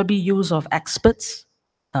more probably use of experts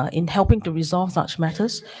in helping to resolve such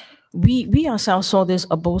matters. We ourselves saw this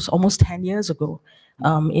almost 10 years ago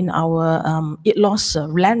in our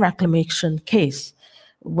land reclamation case,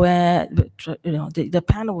 where the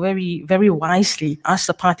panel very wisely asked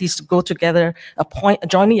the parties to go together,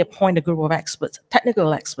 jointly appoint a group of experts,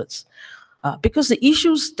 technical experts, because the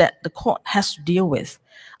issues that the court has to deal with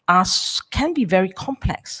can be very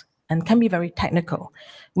complex and can be very technical,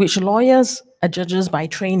 which lawyers, judges by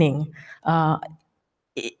training,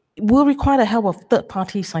 will require the help of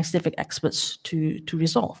third-party scientific experts to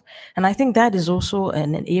resolve. And I think that is also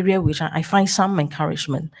an area which I find some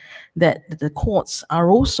encouragement that the courts are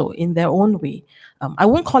also, in their own way, I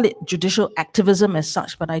won't call it judicial activism as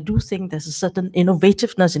such, but I do think there's a certain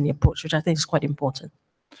innovativeness in the approach, which I think is quite important.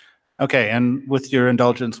 Okay, and with your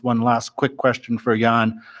indulgence, one last quick question for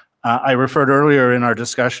Jan. I referred earlier in our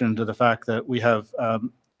discussion to the fact that we have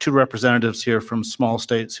two representatives here from small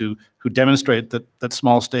states who demonstrate that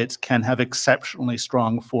small states can have exceptionally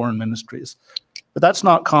strong foreign ministries. But that's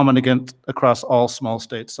not common across all small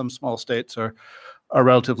states. Some small states are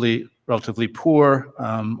relatively poor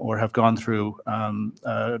or have gone through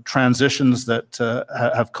transitions that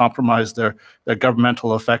have compromised their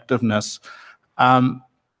governmental effectiveness.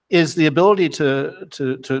 Is the ability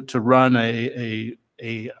to run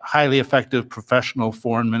a highly effective professional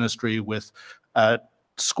foreign ministry with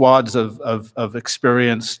squads of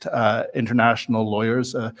experienced international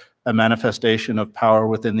lawyers a manifestation of power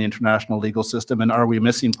within the international legal system? And are we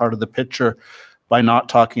missing part of the picture by not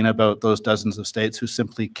talking about those dozens of states who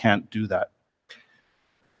simply can't do that?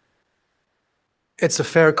 It's a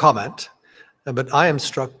fair comment, but I am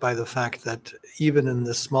struck by the fact that even in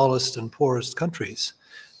the smallest and poorest countries,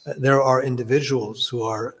 there are individuals who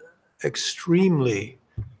are extremely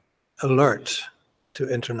alert to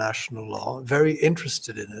international law, very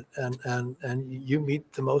interested in it, and you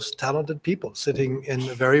meet the most talented people sitting in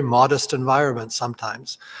a very modest environment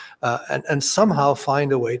sometimes, and somehow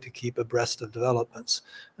find a way to keep abreast of developments.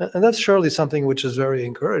 And that's surely something which is very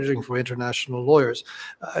encouraging for international lawyers.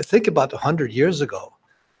 I think about 100 years ago,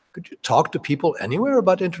 could you talk to people anywhere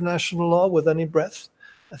about international law with any breadth?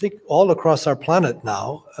 I think all across our planet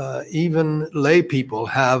now, even lay people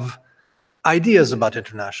have ideas about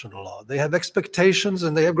international law. They have expectations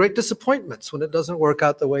and they have great disappointments when it doesn't work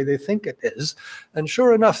out the way they think it is. And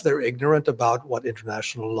sure enough, they're ignorant about what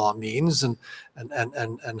international law means and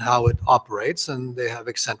how it operates, and they have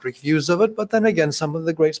eccentric views of it. But then again, some of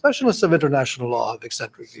the great specialists of international law have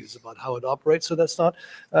eccentric views about how it operates. So that's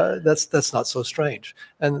not so strange.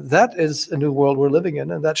 And that is a new world we're living in,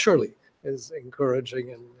 and that surely is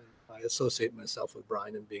encouraging, and I associate myself with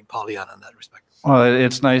Brian in being Pollyanna in that respect. Well,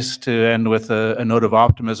 it's nice to end with a note of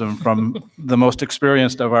optimism from the most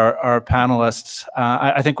experienced of our panelists.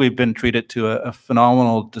 I think we've been treated to a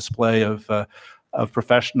phenomenal display of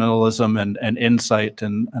professionalism and insight,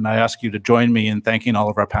 and I ask you to join me in thanking all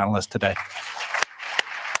of our panelists today.